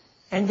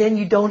 and then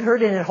you don't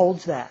hurt and it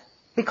holds that.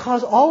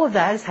 Because all of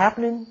that is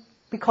happening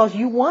because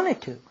you want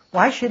it to.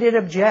 Why should it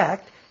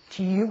object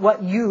to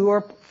what you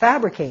are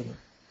fabricating?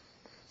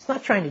 It's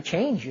not trying to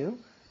change you.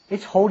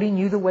 It's holding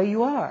you the way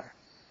you are.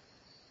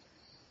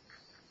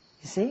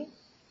 You see?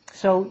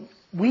 So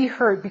we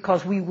hurt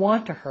because we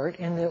want to hurt,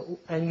 and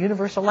the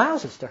universe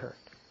allows us to hurt.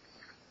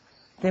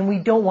 Then we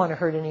don't want to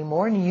hurt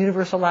anymore, and the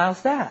universe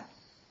allows that.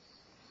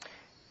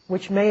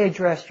 Which may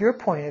address your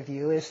point of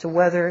view as to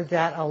whether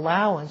that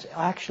allowance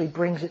actually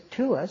brings it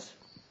to us.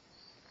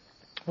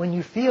 When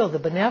you feel the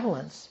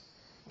benevolence,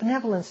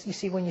 you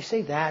see, when you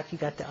say that, you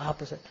got the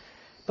opposite.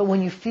 But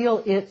when you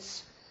feel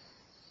its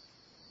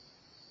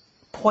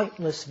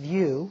pointless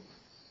view,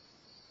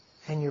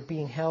 and you're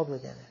being held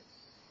within it,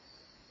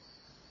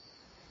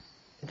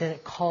 then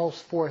it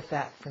calls forth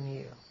that from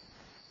you.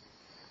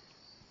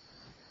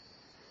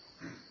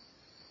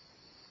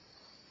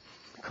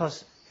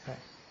 Because, right.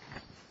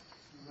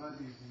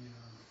 Rodney,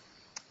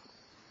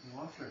 the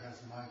watcher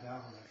has an I-thou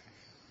relationship,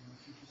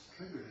 which you just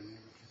triggered in me,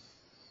 which is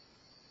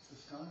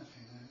it's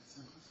astonishing in its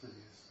simplicity,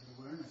 is that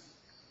awareness.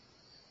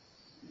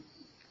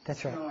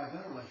 That's right. No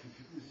I-thou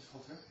relationship, it just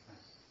holds everything.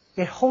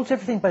 It holds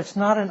everything, but it's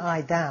not an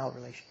I-thou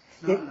relationship.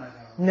 It's not an I-thou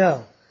relationship.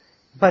 No,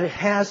 but it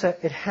has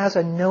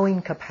a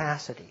knowing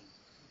capacity.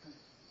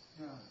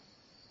 Yeah.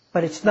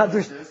 But it's not.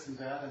 There's. This and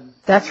that and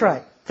That's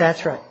right.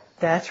 That's right.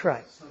 That's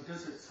right. So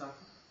does it suffer?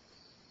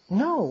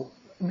 No,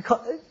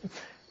 because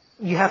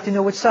you have to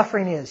know what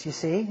suffering is. You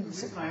see. The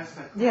reason I ask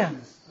that Yeah.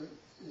 question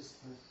is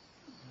the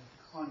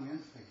Kuan Yin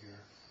figure.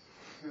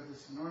 You have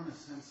this enormous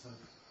sense of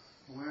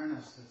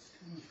awareness that's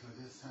tinged with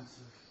this sense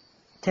of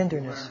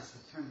Tenderness. awareness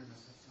of tenderness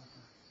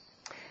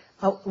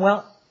of suffering.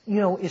 Well,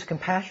 is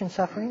compassion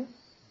suffering?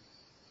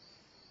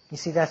 You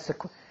see, that's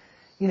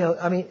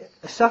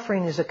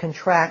suffering is a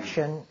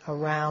contraction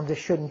around this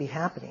shouldn't be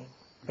happening,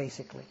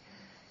 basically.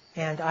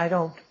 And I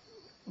don't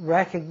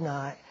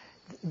recognize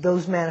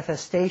those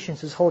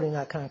manifestations as holding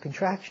that kind of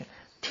contraction.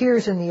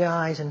 Tears in the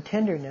eyes and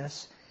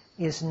tenderness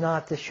is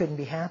not this shouldn't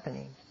be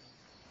happening.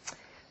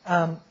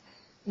 Now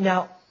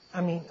we're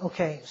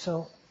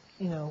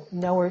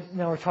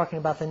talking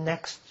about the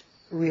next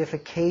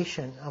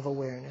reification of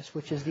awareness,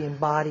 which is the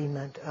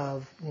embodiment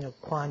of,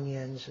 Kuan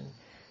Yin's. And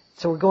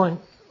so we're going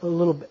a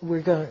little bit,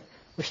 we're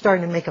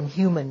starting to make them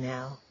human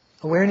now.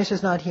 Awareness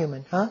is not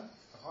human, huh?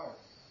 The heart.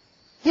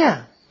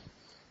 Yeah,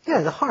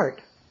 the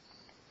heart.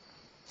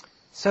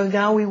 So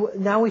now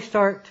we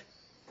start.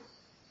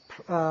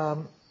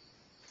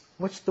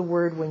 What's the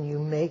word when you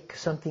make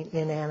something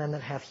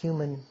inanimate have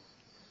human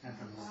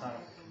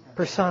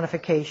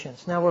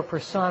personifications? Now we're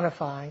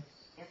personifying.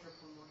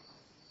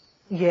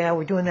 Yeah,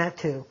 we're doing that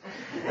too.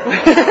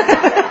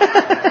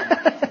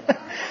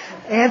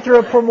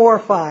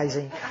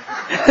 Anthropomorphizing.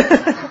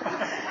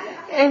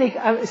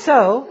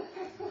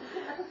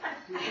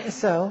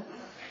 So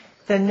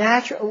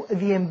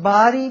the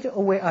embodied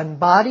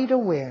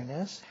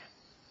awareness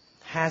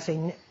has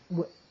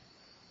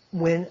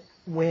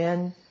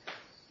when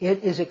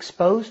it is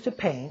exposed to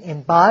pain,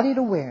 embodied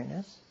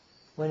awareness,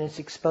 when it's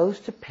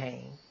exposed to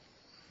pain,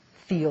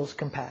 feels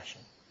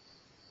compassion.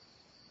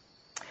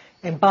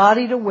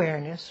 Embodied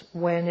awareness,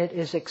 when it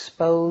is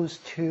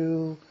exposed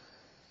to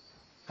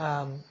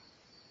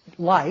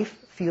life,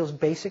 feels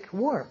basic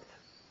warmth.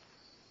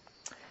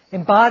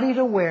 Embodied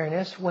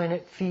awareness,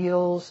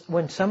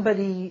 when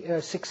somebody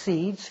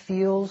succeeds,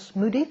 feels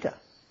mudita.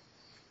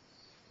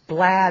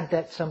 Glad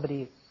that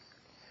somebody,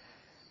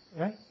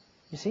 right?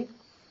 You see?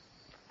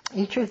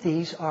 Each of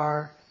these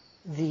are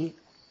the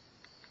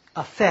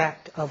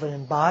effect of an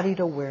embodied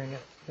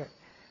awareness.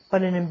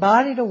 But an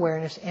embodied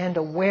awareness and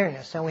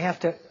awareness, now we have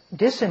to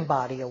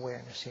disembody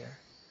awareness here.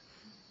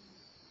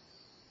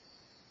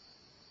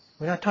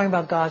 We're not talking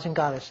about gods and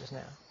goddesses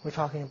now. We're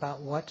talking about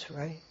what's,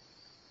 right?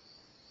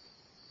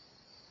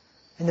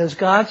 And those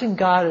gods and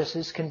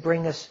goddesses can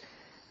bring us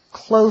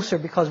closer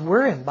because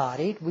we're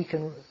embodied.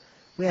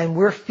 And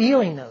we're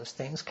feeling those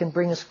things, can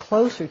bring us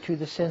closer to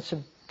the sense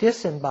of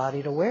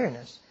disembodied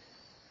awareness.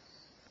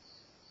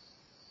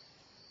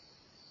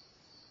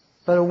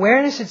 But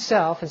awareness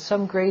itself, and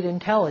some great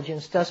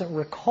intelligence, doesn't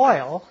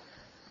recoil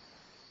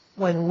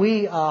when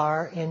we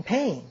are in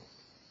pain.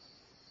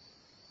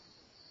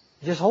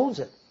 It just holds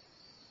it.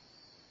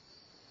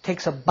 It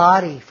takes a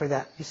body for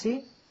that. You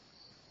see?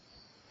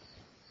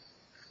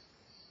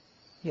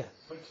 Yeah.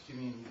 What did you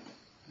mean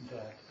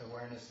that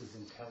awareness is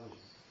intelligent?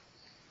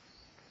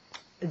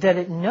 That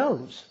it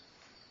knows.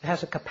 It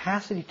has a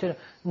capacity to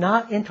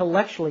not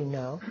intellectually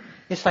know.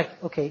 It's like,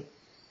 okay,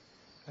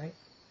 right?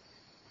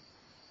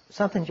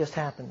 Something just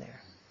happened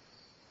there.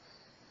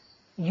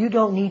 You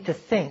don't need to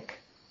think,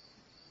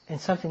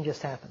 and something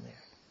just happened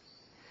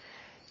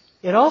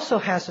there. It also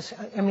has,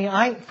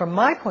 from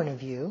my point of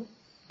view,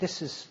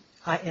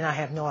 and I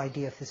have no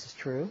idea if this is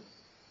true,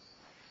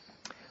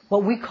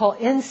 what we call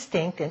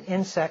instinct and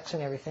insects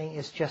and everything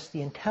is just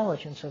the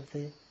intelligence of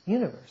the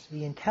universe,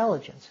 the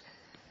intelligence.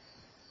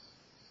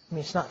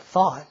 It's not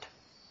thought.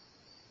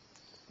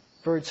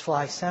 Birds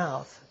fly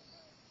south.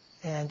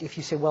 And if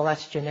you say, well,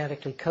 that's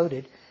genetically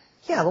coded,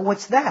 yeah, but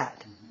what's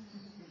that?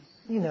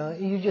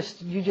 You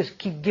just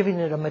keep giving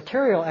it a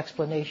material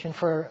explanation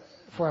for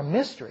a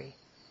mystery,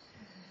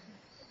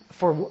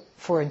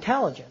 for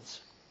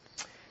intelligence.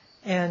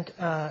 And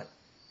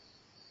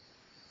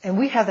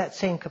we have that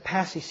same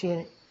capacity.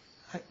 See,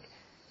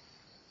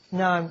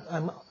 now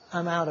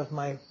I'm out of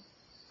my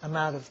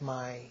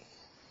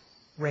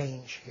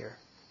range here.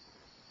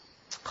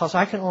 Because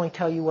I can only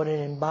tell you what an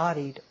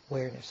embodied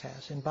awareness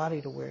has.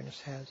 Embodied awareness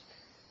has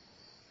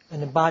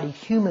an embodied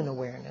human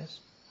awareness,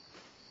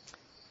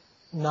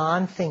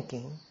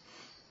 non-thinking,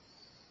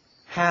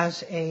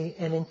 has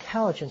an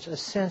intelligence, a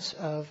sense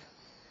of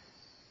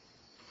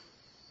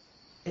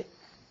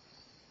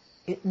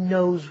it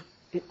knows,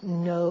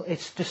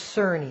 it's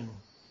discerning.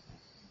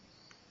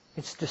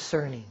 It's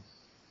discerning.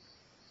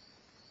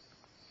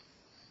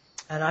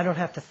 And I don't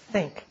have to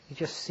think, you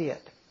just see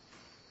it.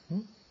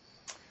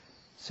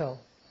 So,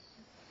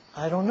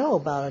 I don't know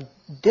about a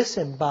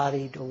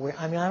disembodied awareness.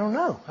 I don't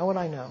know. How would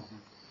I know?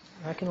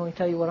 I can only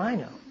tell you what I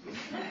know.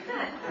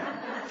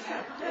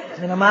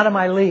 And I'm out of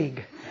my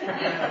league.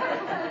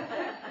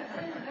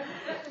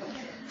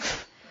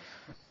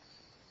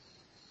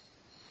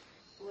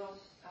 Well,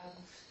 I'm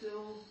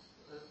still,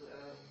 I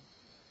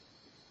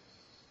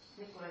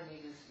think what I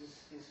need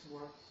is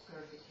more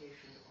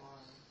clarification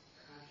on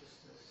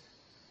consciousness.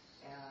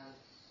 And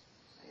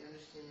I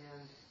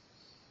understand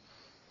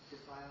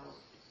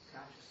defiled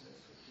consciousness,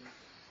 which is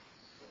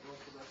what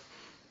most of us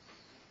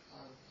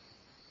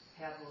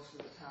have most of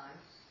the time.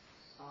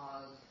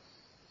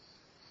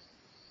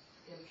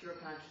 Impure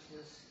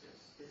consciousness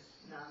is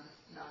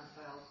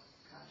non-defiled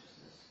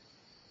consciousness.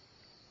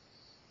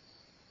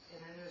 And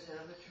then there's that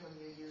other term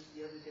you used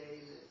the other day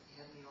that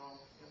had me all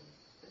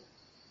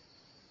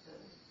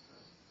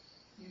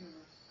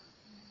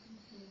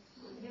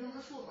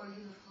universal or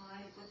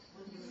unified? What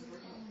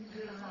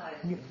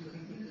unified?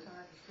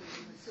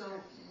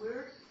 So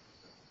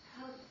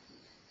how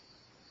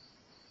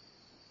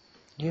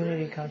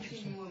Unity where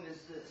consciousness. continuum is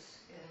this?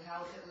 And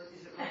how is it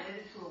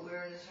related to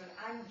awareness? Or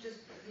I'm just,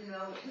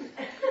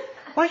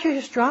 Why don't you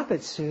just drop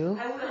it, Sue?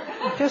 I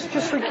will.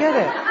 Just forget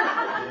it.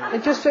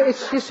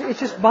 It's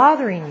just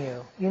bothering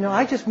you. You know,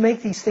 I just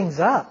make these things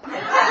up.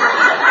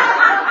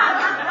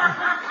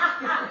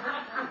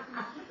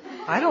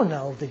 I don't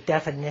know the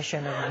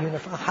definition of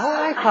uniform. How would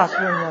I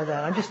possibly know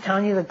that? I'm just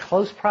telling you the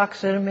close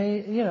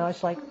proximity. You know,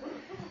 it's like,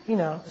 you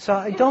know. So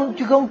I don't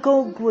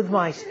go with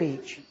my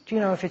speech. You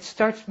know, if it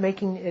starts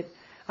making it,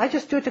 I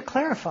just do it to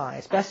clarify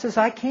as best as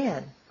I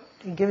can,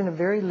 and given a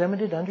very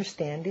limited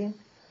understanding,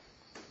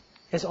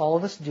 as all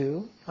of us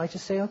do. I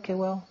just say, okay,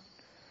 well,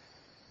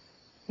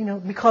 you know,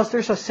 because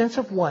there's a sense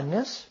of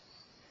oneness,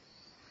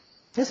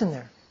 isn't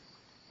there?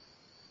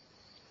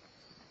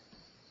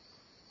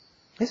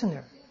 Isn't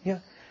there? Yeah.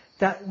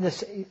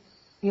 This,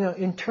 you know,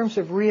 in terms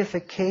of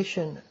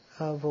reification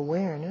of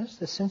awareness,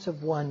 the sense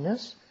of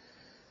oneness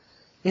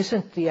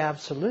isn't the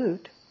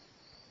absolute.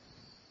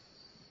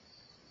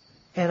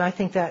 And I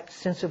think that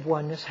sense of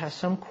oneness has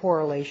some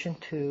correlation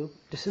to,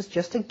 this is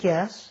just a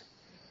guess,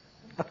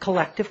 a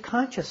collective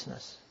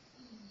consciousness.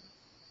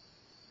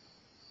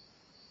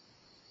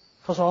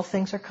 Because all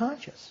things are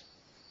conscious.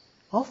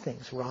 All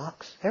things,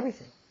 rocks,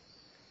 everything.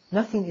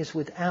 Nothing is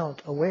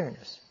without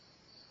awareness.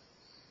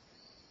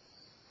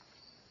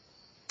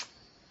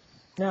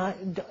 Now,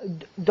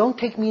 don't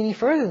take me any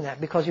further than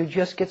that, because you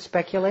just get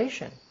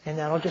speculation, and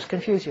that'll just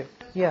confuse you.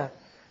 Yeah,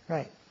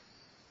 right.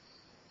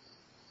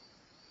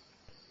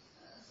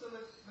 So the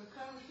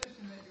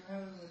conversation that you're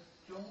having with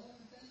Joel, I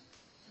think?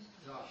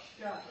 Josh,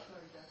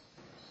 sorry,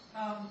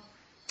 Josh.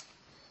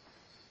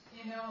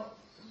 You know,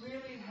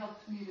 really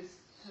helped me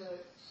to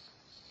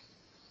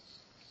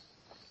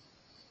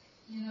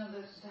you know,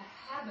 the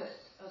habit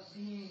of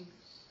being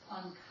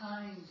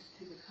unkind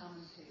to the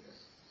commentator.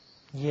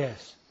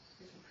 Yes.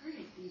 It's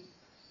pretty deep.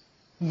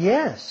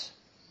 Yes.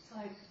 It's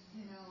like,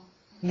 you know,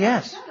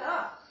 yes. Shut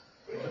up.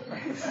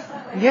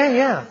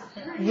 Yeah.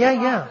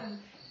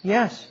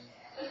 Yes.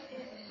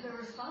 The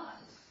response.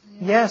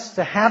 Yes,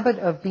 the habit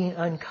of being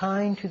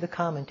unkind to the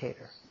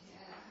commentator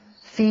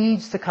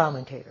feeds the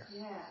commentator.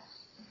 Yeah.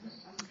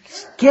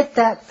 Sure. Get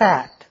that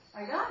fact.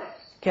 I got it.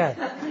 Okay.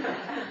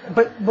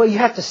 But you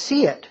have to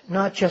see it,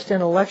 not just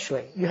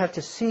intellectually. You have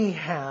to see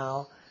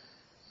how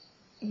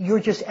you're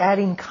just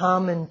adding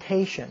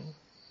commentation.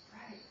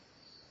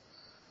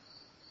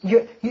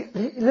 Right.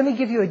 Let me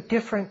give you a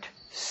different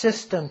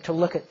system to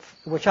look at,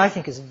 which I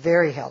think is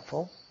very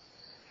helpful.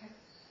 Okay.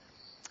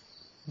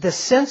 The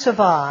sense of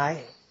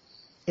I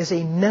is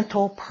a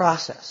mental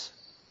process.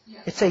 Yeah.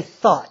 It's a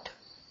thought.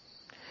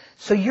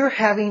 So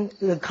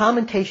the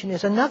commentation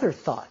is another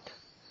thought.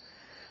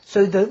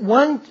 So the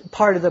one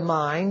part of the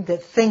mind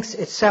that thinks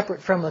it's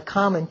separate from the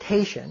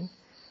commentation,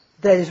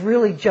 that is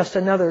really just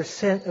another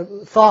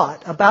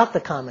thought about the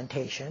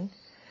commentation,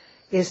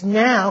 is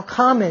now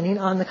commenting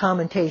on the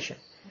commentation.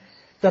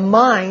 The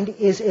mind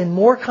is in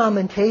more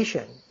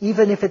commentation,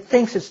 even if it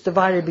thinks it's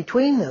divided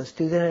between those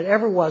two, than it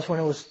ever was when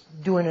it was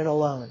doing it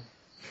alone.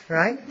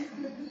 Right?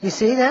 You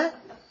see that?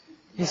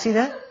 You see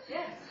that?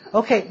 Yeah.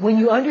 Okay, when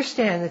you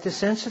understand that the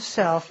sense of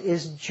self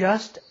is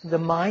just the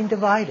mind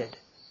divided,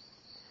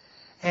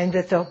 and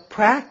that the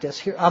practice,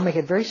 here, I'll make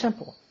it very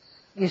simple,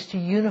 is to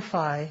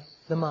unify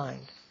the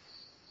mind,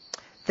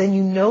 then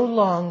you no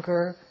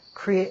longer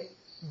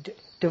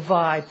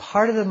divide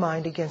part of the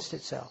mind against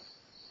itself.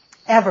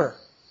 Ever.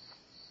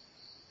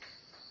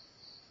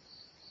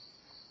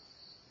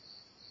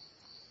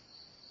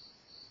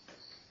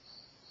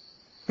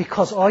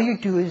 Because all you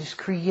do is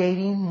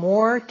creating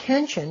more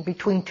tension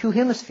between two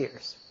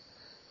hemispheres.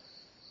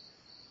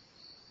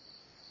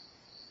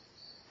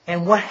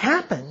 And what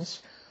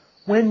happens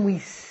when we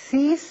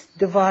cease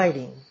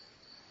dividing,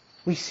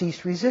 we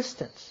cease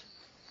resistance.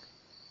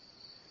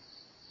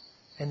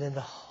 And then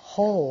the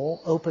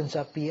whole opens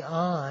up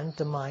beyond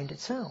the mind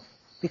itself.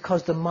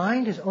 Because the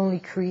mind has only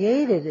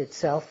created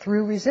itself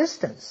through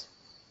resistance.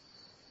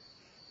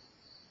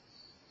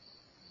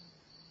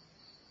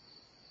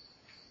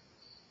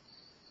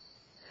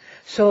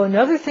 So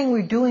another thing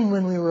we're doing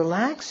when we're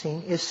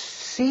relaxing is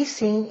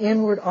ceasing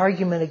inward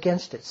argument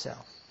against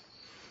itself.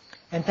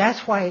 And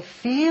that's why it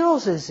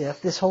feels as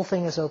if this whole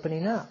thing is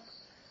opening up.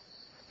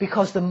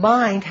 Because the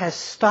mind has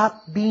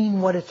stopped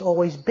being what it's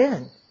always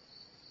been.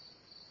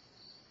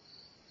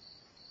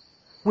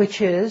 Which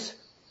is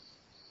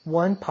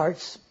one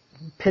part's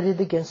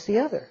pitted against the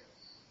other.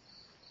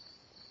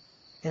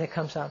 And it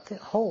comes out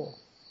whole,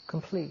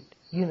 complete,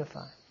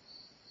 unified.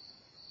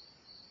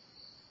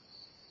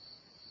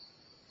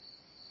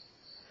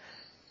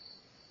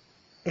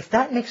 If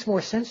that makes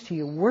more sense to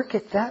you, work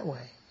it that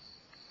way.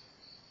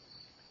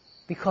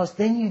 Because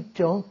then you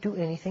don't do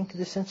anything to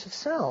the sense of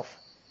self.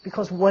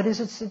 Because what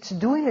is it that's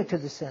doing it to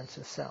the sense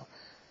of self?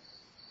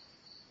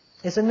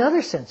 It's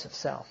another sense of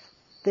self,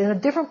 in a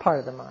different part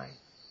of the mind.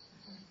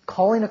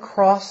 Calling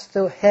across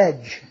the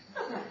hedge.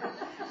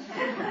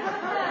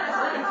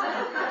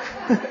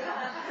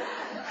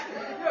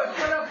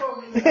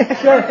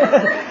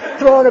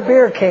 Throwing a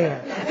beer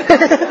can.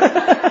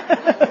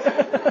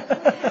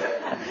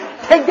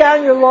 Take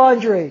down your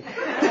laundry.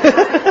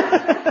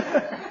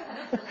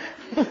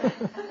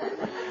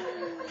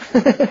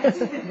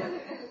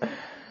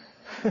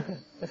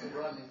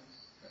 Rodney,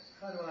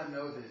 How do I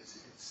know that it's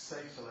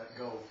safe to let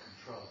go of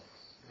control?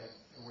 That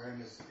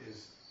awareness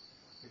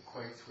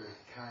equates with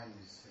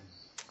kindness and...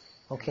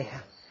 Okay,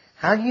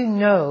 how do you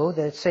know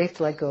that it's safe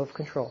to let go of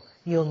control?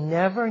 You'll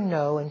never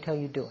know until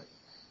you do it.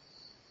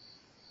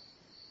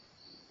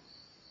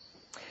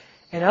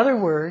 In other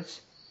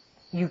words,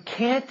 you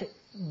can't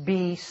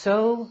be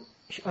so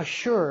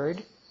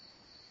assured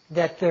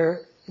that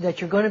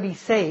you're going to be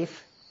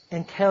safe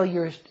until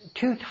you're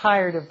so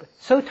tired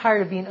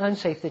of being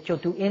unsafe that you'll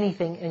do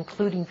anything,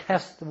 including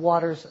test the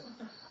waters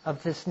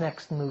of this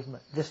next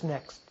movement, this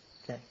next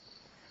thing.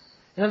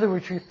 In other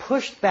words, you're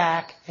pushed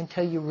back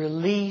until you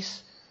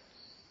release,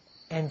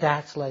 and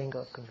that's letting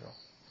go of control.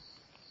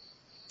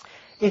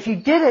 If you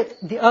did it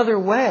the other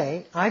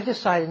way, I've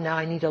decided now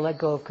I need to let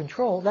go of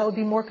control, that would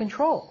be more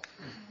control.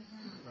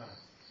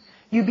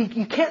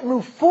 You can't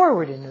move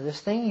forward into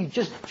this thing, you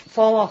just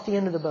fall off the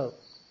end of the boat.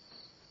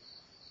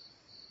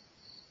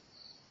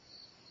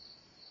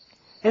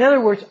 In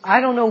other words, I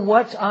don't know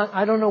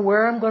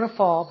where I'm going to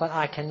fall, but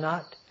I'm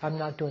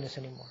not doing this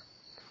anymore.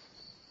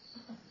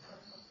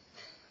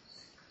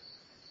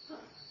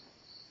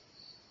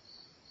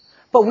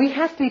 But we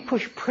have to be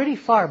pushed pretty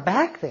far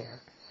back there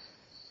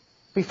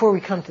before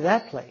we come to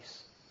that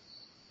place.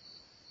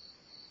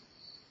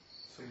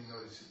 So you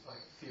notice like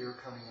fear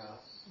coming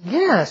up?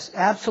 Yes,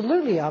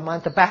 absolutely. I'm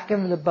on the back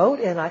end of the boat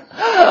and I...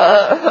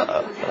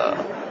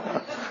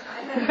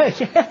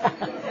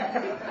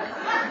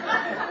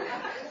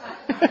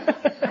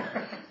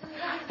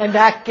 And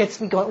that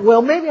gets me going,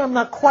 well, maybe I'm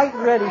not quite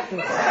ready for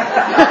this.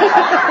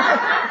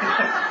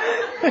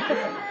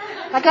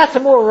 I got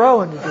some more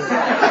rowing to do.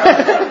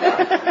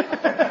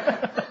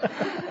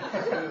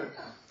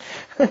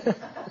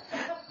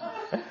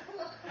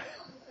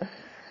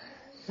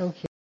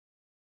 Okay.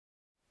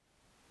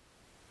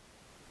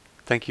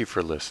 Thank you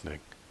for listening.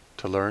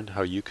 To learn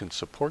how you can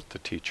support the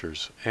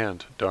teachers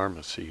and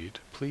Dharma Seed,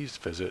 please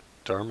visit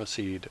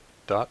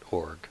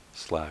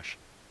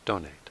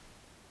dharmaseed.org/donate.